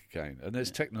bounced back again. And there's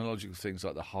technological things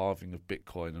like the halving of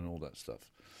Bitcoin and all that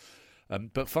stuff.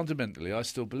 But fundamentally, I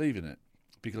still believe in it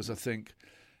because I think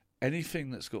anything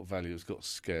that's got value has got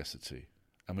scarcity.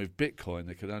 And with Bitcoin,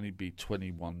 there can only be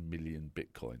 21 million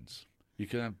Bitcoins. You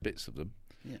can have bits of them,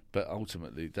 but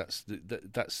ultimately that's the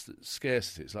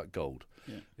scarcity. It's like gold.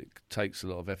 It takes a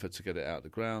lot of effort to get it out of the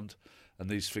ground. And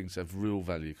these things have real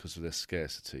value because of their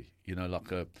scarcity. You know,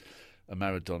 like a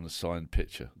Maradona signed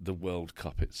picture, the World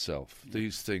Cup itself.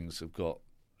 These things have got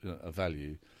a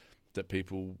value that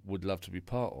people would love to be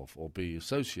part of or be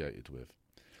associated with.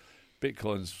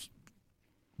 Bitcoin's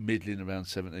middling around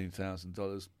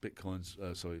 $17,000.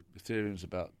 Ethereum's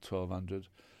about $1,200.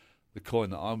 The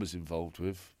coin that I was involved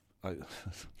with,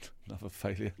 another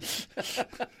failure.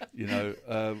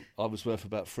 I was worth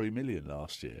about $3 million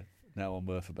last year. Now I'm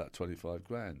worth about 25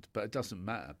 grand. But it doesn't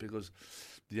matter because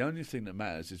the only thing that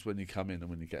matters is when you come in and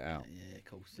when you get out. Yeah, of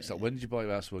course. It's like, when did you buy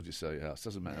your house, when did you sell your house? It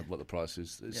doesn't matter what the price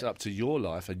is. It's up to your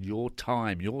life and your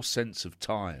time, your sense of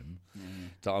time,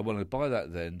 that I want to buy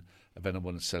that then, and then I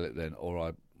want to sell it then, or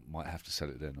I might have to sell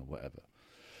it then or whatever.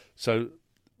 So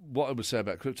what I would say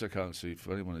about cryptocurrency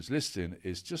for anyone who's listening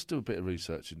is just do a bit of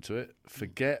research into it.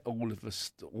 Forget all of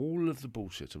the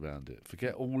bullshit around it.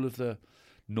 Forget all of the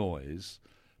noise,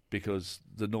 because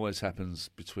the noise happens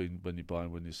between when you buy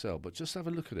and when you sell. But just have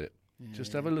a look at it.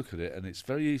 Just have a look at it, and it's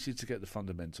very easy to get the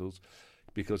fundamentals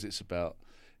because it's about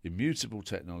immutable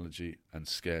technology and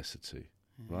scarcity,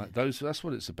 right? That's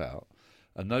what it's about,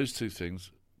 and those two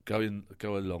things go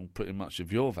along pretty much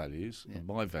of your values and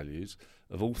my values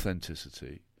of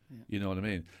authenticity. You know what I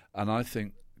mean? And I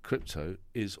think crypto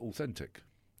is authentic.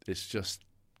 It's just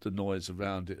the noise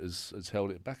around it has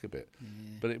held it back a bit,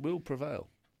 but it will prevail.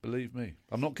 Believe me,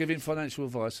 I'm not giving financial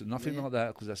advice and nothing like that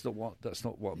because that's not what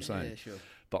I'm saying. Sure.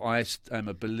 But I am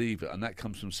a believer, and that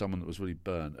comes from someone that was really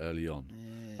burnt early on,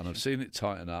 and I've seen it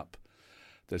tighten up.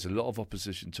 There's a lot of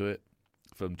opposition to it.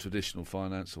 from traditional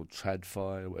finance or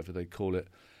TradFi or whatever they call it,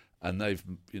 and they've,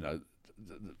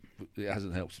 it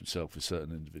hasn't helped himself with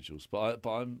certain individuals. But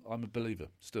I'm a believer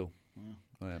still. Wow.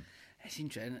 I am. It's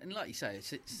interesting, and like you say,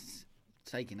 it's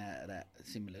taken out of that,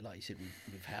 similar, like you said,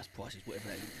 with house prices, whatever.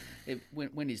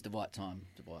 When is the right time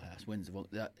to buy a house? When's the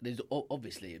right? There's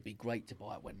obviously it'd be great to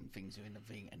buy it when things are in the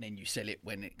thing, and then you sell it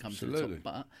when it comes to the top.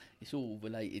 But it's all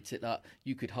related to that.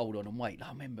 You could hold on and wait. Like,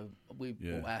 I remember we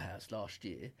bought our house last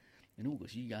year in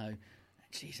August. You go,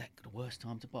 actually, is that the worst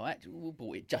time to buy? Actually, we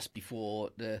bought it just before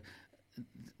the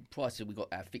price that we got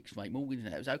our fixed rate mortgage,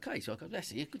 and it was okay. So I go,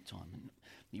 that's a good time. And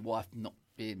my wife, not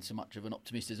being so much of an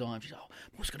optimist as I am, she's like, oh,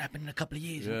 what's going to happen in a couple of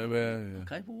years? Yeah.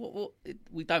 Okay, well,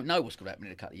 we don't know what's going to happen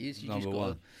in a couple of years. You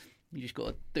just got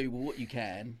to do what you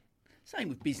can. Same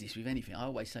with business, with anything. I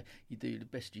always say you do the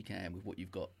best you can with what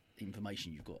you've got,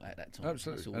 information you've got at that time.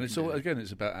 Absolutely, and it's all again.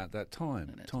 It's about at that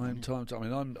time. Time. I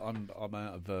mean, I'm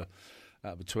out of a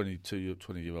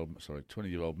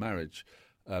 20-year-old marriage.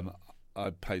 I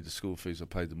paid the school fees, I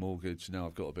paid the mortgage. Now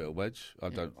I've got a bit of wedge.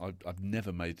 I've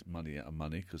never made money out of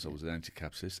money because I was an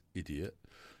anti-capitalist idiot.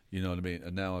 You know what I mean?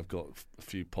 And now I've got a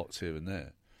few pots here and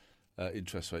there.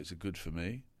 Interest rates are good for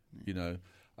me.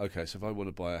 Okay, so if I want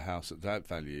to buy a house at that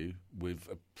value with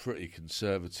a pretty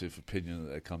conservative opinion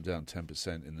that they come down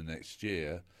 10% in the next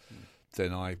year,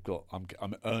 then I'm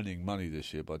earning money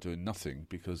this year by doing nothing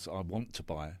because I want to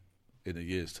buy in a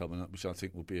year's time, which I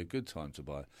think will be a good time to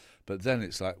buy. But then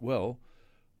it's like, well,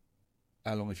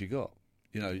 how long have you got?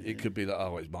 It could be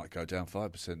that, it might go down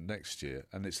 5% next year,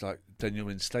 and it's like then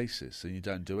you're in stasis and you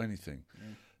don't do anything.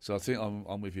 So I think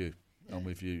I'm with you. I'm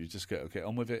with you. You just get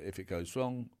on with it. If it goes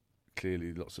wrong,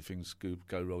 clearly lots of things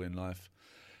go wrong in life,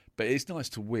 but it's nice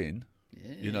to win.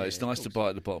 It's nice to buy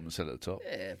at the bottom and sell at the top.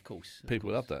 Yeah, of course.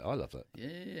 People love that. I love that.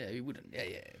 Yeah, who wouldn't?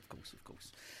 Yeah, of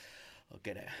course. I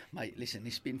get it, mate. Listen,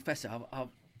 it's been fascinating.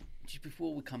 Just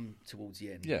before we come towards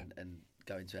the end and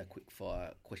go into our quick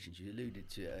fire questions, you alluded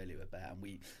to it earlier about,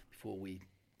 and before we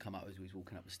come up, as we was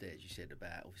walking up the stairs, you said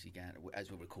about obviously going, as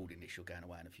we're recording this, you're going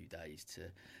away in a few days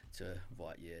to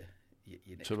write your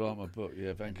next book. Write my book,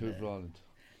 Vancouver Island.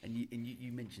 And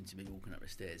you mentioned to me walking up the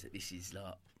stairs that this is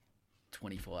like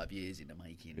 25 years in the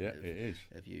making. Yeah, it is.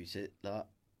 Of you, so like,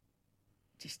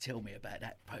 just tell me about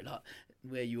that, bro. Like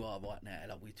where you are right now.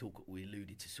 Like we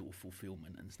alluded to sort of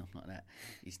fulfilment and stuff like that.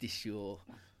 Is this your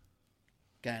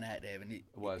going out there and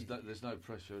there's no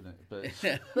pressure in it. But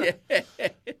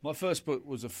my first book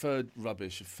was a third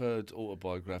rubbish, a third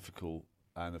autobiographical,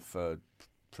 and a third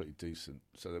pretty decent.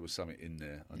 So there was something in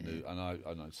there. I knew, and I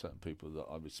know certain people that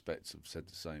I respect have said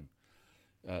the same.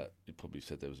 You probably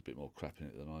said there was a bit more crap in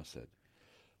it than I said.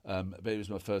 But it was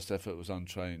my first effort. It was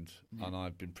untrained, and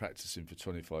I've been practicing for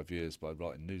 25 years by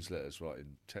writing newsletters,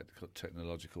 writing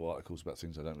technological articles about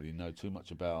things I don't really know too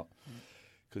much about,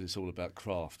 because it's all about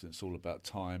craft and it's all about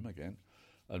time again,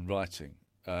 and writing.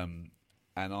 And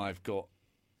I've got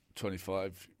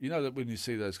 25. You know that when you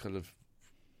see those kind of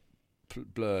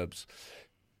blurbs,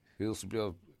 he used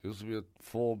to be a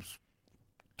Forbes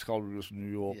columnist in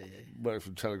New York, worked for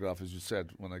the Telegraph, as you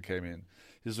said when I came in.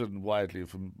 He's written widely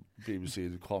from BBC,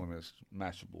 The Economist,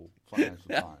 Mashable, Financial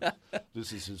Times.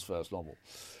 This is his first novel.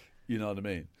 You know what I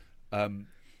mean?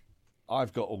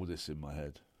 I've got all this in my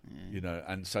head,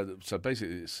 and so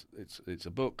basically it's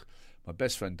a book. My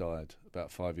best friend died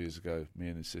about 5 years ago. Me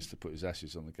and his sister put his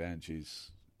ashes on the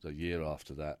Ganges a year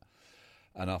after that.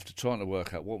 And after trying to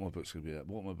work out what my book's going to be about,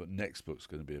 what my next book's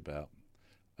going to be about,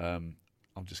 I'm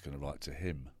just going to write to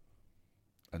him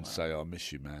and say, I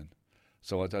miss you, man.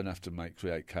 So I don't have to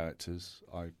create characters.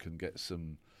 I can get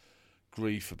some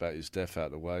grief about his death out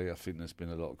of the way. I think there's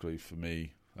been a lot of grief for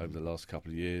me over the last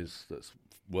couple of years that's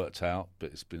worked out,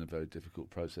 but it's been a very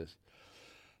difficult process.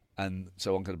 And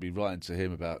so I'm going to be writing to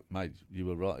him about, mate, you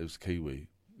were right, it was Kiwi,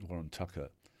 Warren Tucker.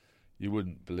 You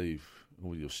wouldn't believe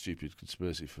all your stupid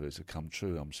conspiracy theories have come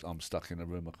true. I'm stuck in a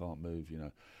room, I can't move,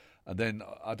 And then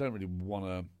I don't really want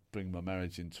to bring my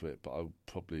marriage into it, but it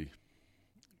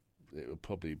will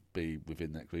probably be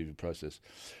within that grieving process.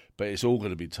 But it's all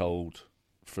going to be told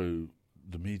through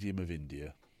the medium of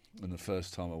India. And the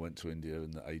first time I went to India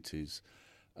in the 80s,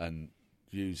 and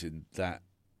using that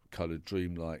kind of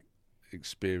dreamlike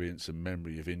experience and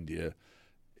memory of India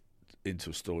into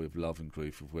a story of love and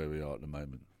grief of where we are at the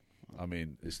moment. I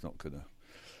mean, it's not going to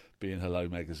be in Hello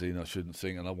magazine, I shouldn't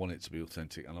think, and I want it to be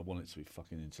authentic, and I want it to be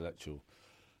fucking intellectual.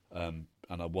 And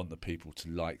I want the people to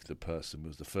like the person. It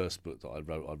was the first book that I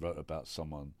wrote about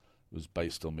someone who was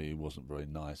based on me who wasn't very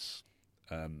nice,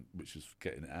 which was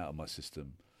getting it out of my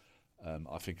system.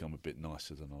 I think I'm a bit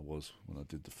nicer than I was when I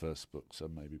did the first book, so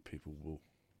maybe people will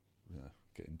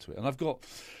get into it. And I've got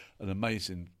an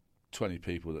amazing 20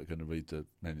 people that are going to read the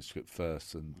manuscript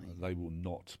first, and they will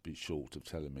not be short of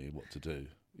telling me what to do,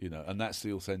 you know. And that's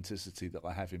the authenticity that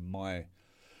I have in my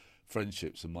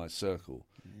friendships and my circle,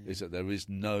 is that there is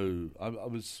no... I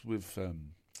was with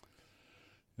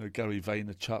Gary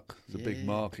Vaynerchuk, the big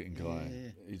marketing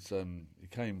guy. He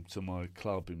came to my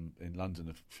club in London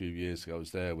a few years ago. I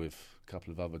was there with a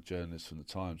couple of other journalists from the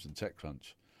Times and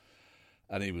TechCrunch,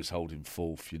 and he was holding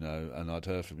forth, you know, and I'd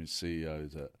heard from his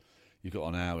CEO that you got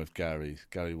an hour with Gary.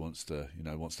 Gary wants to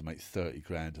make 30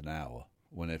 grand an hour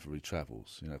whenever he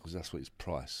travels, you know, because that's what his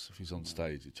price. If he's on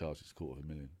stage, he charges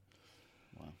 $250,000.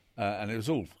 Wow. And it was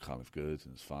all kind of good,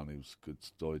 and it's fun. He was a good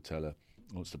storyteller.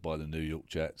 He wants to buy the New York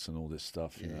Jets and all this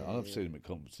stuff, you know. And I've seen him at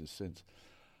conferences since.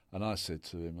 And I said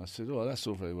to him, oh, that's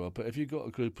all very well, but if you've got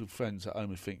a group of friends that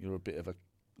only think you're a bit of a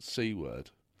C word,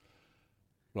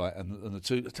 right, and the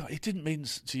two... He didn't mean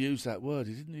to use that word.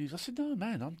 He didn't use... I said, no,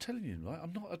 man, I'm telling you, right,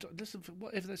 I'm not... Listen,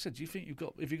 whatever they said, do you think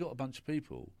if you've got a bunch of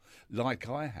people, like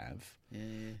I have,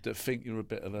 that think you're a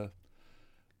bit of a...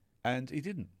 And he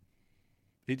didn't.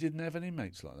 He didn't have any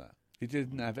mates like that. He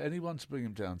didn't have anyone to bring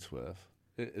him down to earth,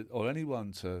 or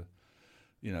anyone to,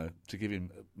 you know, to give him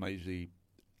maybe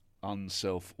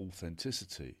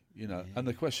unself-authenticity, you know. And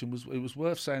the question was... It was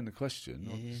worth saying the question.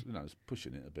 You know, I was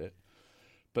pushing it a bit.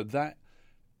 But that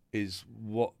is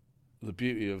what the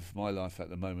beauty of my life at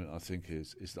the moment, I think,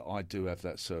 is that I do have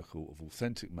that circle of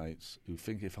authentic mates who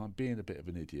think if I'm being a bit of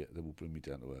an idiot, they will bring me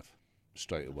down to earth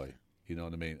straight away. You know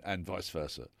what I mean? And vice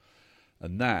versa.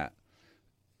 And that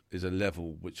is a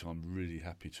level which I'm really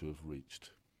happy to have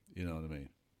reached. You know what I mean?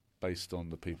 Based on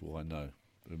the people I know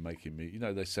who are making me... You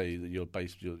know, they say that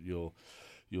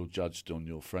you're judged on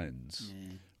your friends.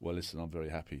 Well, listen, I'm very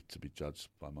happy to be judged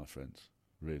by my friends,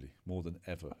 really, more than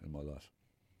ever in my life.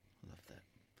 I love that,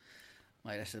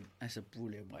 mate. That's a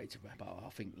brilliant way to wrap up. I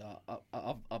think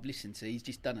I've listened to. He's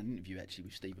just done an interview actually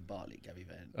with Stephen Bartlett, Gary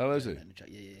Van. Oh, is he?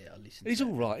 Yeah. I listened. He's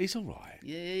all right. He's all right.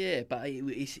 Yeah. But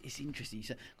it's interesting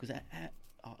because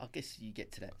I guess you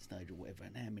get to that stage or whatever,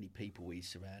 and how many people he's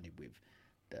surrounded with.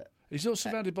 He's not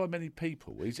surrounded by many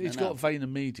people. He's got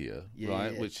VaynerMedia,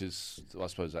 right? Which is, I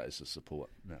suppose, that is a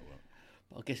support network.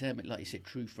 I guess, like you said,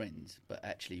 true friends, but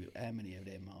actually, how many of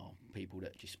them are people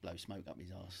that just blow smoke up his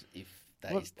arse? If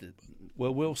that is the...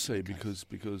 Well, we'll see, because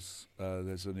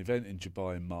there's an event in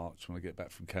Dubai in March when I get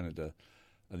back from Canada,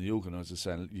 and the organiser's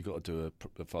saying, you've got to do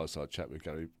a fireside chat with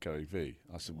Gary V.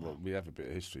 I said, well, we have a bit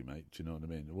of history, mate. Do you know what I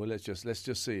mean? Well, let's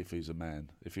just see if he's a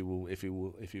man, if he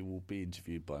will be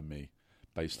interviewed by me,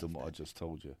 based on what I just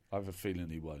told you. I have a feeling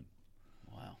he won't.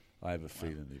 Wow. I have a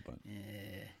feeling he won't.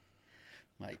 Yeah.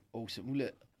 Mate, awesome. Well,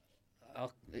 look,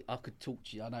 I could talk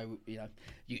to you. I know, you know,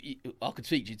 I could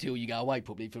speak to you till you go away,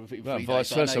 probably for 3 days.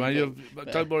 Vice versa, man.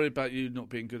 Don't worry about you not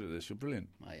being good at this. You're brilliant.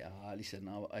 Mate, listen,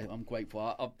 I'm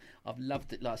grateful. I've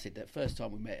loved it. Like I said, that first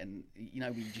time we met, and you know,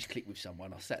 when you just click with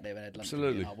someone, I sat there and had lunch.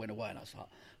 Absolutely. And I went away, and I was like,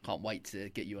 can't wait to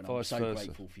get you. And I'm so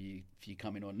grateful for you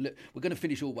coming on. Look, we're going to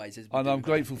finish always. And I'm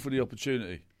grateful for the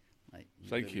opportunity. Mate,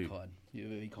 thank you. You're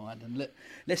very kind. And look,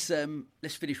 let's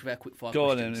finish with our quick fire. Go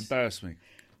questions. on then, embarrass me.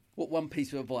 What one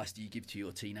piece of advice do you give to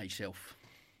your teenage self?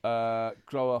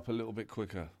 Grow up a little bit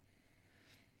quicker.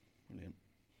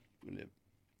 Brilliant.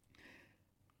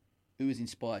 Who has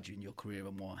inspired you in your career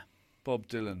and why? Bob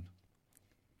Dylan.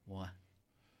 Why?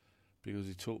 Because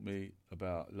he taught me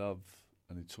about love,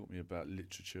 and he taught me about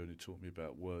literature, and he taught me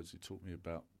about words, he taught me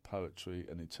about poetry,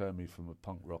 and he turned me from a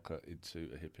punk rocker into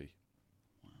a hippie.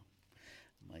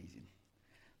 Wow. Amazing.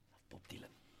 Bob Dylan.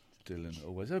 Dylan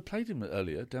always. They played him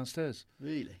earlier downstairs.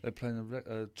 Really? They're playing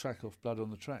a track off Blood on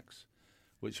the Tracks,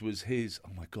 which was his.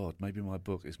 Oh my God! Maybe my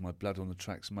book is my Blood on the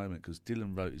Tracks moment, because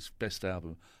Dylan wrote his best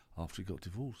album after he got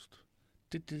divorced.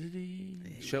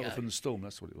 Shelter from the Storm.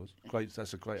 That's what it was. Great.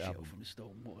 That's a great album. Shelter from the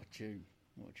Storm. What a tune!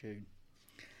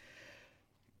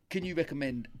 Can you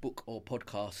recommend a book or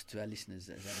podcast to our listeners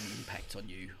that has had an impact on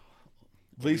you?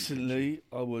 Recently,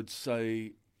 I would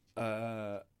say.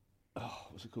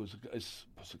 What's it called?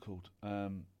 What's it called?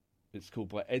 It's called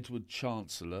by Edward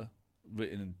Chancellor,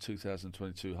 written in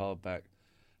 2022 hardback,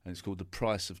 and it's called The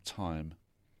Price of Time,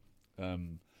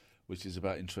 which is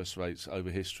about interest rates over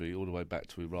history, all the way back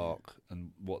to Iraq,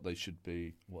 and what they should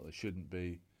be, what they shouldn't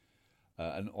be,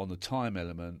 and on the time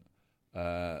element,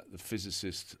 the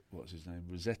physicist, what's his name,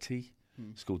 Rossetti.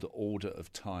 It's called The Order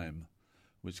of Time,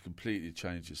 which completely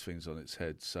changes things on its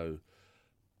head. So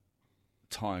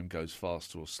time goes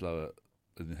faster or slower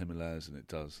in the Himalayas than it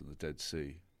does in the Dead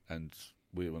Sea, and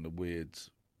we're on a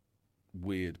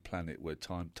weird planet where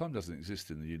time doesn't exist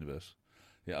in the universe.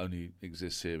 It only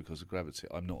exists here because of gravity.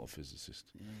 I'm not a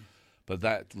physicist, but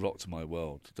that rocked my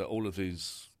world. That all of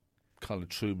these kind of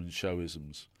Truman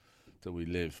Showisms that we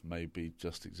live may be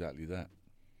just exactly that.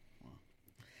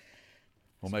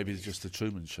 Or maybe it's just the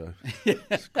Truman Show.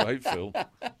 It's a great film.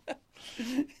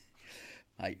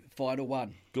 Hey, final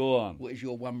one. Go on. What is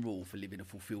your one rule for living a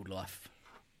fulfilled life?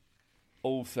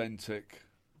 Authentic,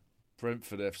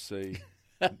 Brentford FC,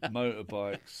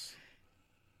 motorbikes,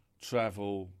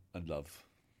 travel and love.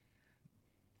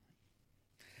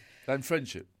 And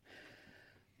friendship.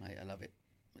 Mate, I love it.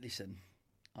 Listen,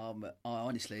 I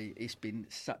honestly, it's been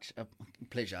such a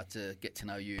pleasure to get to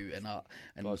know you, and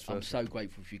I'm so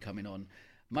grateful for you coming on.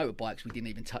 Motorbikes we didn't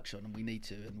even touch on, and we need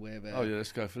to. And we're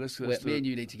let's go for let's me and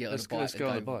you need to get on a bike. Let's go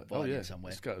on a bike.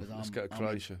 Somewhere. Let's go to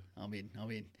Croatia. I'm in.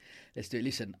 Let's do it.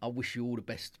 Listen, I wish you all the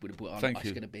best with the book. Thank you.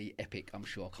 It's going to be epic. I'm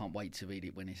sure. I can't wait to read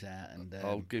it when it's out. And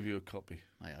I'll give you a copy.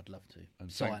 Mate, I'd love to. And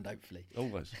signed, hopefully.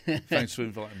 Always. Thanks for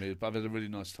inviting me. I've had a really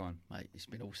nice time. Mate, it's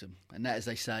been awesome. And that, as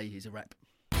they say, is a wrap.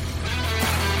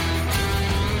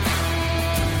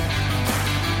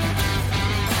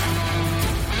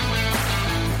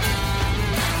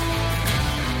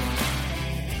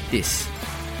 This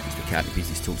is the County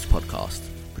Business Talks podcast,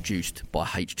 produced by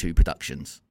H2 Productions.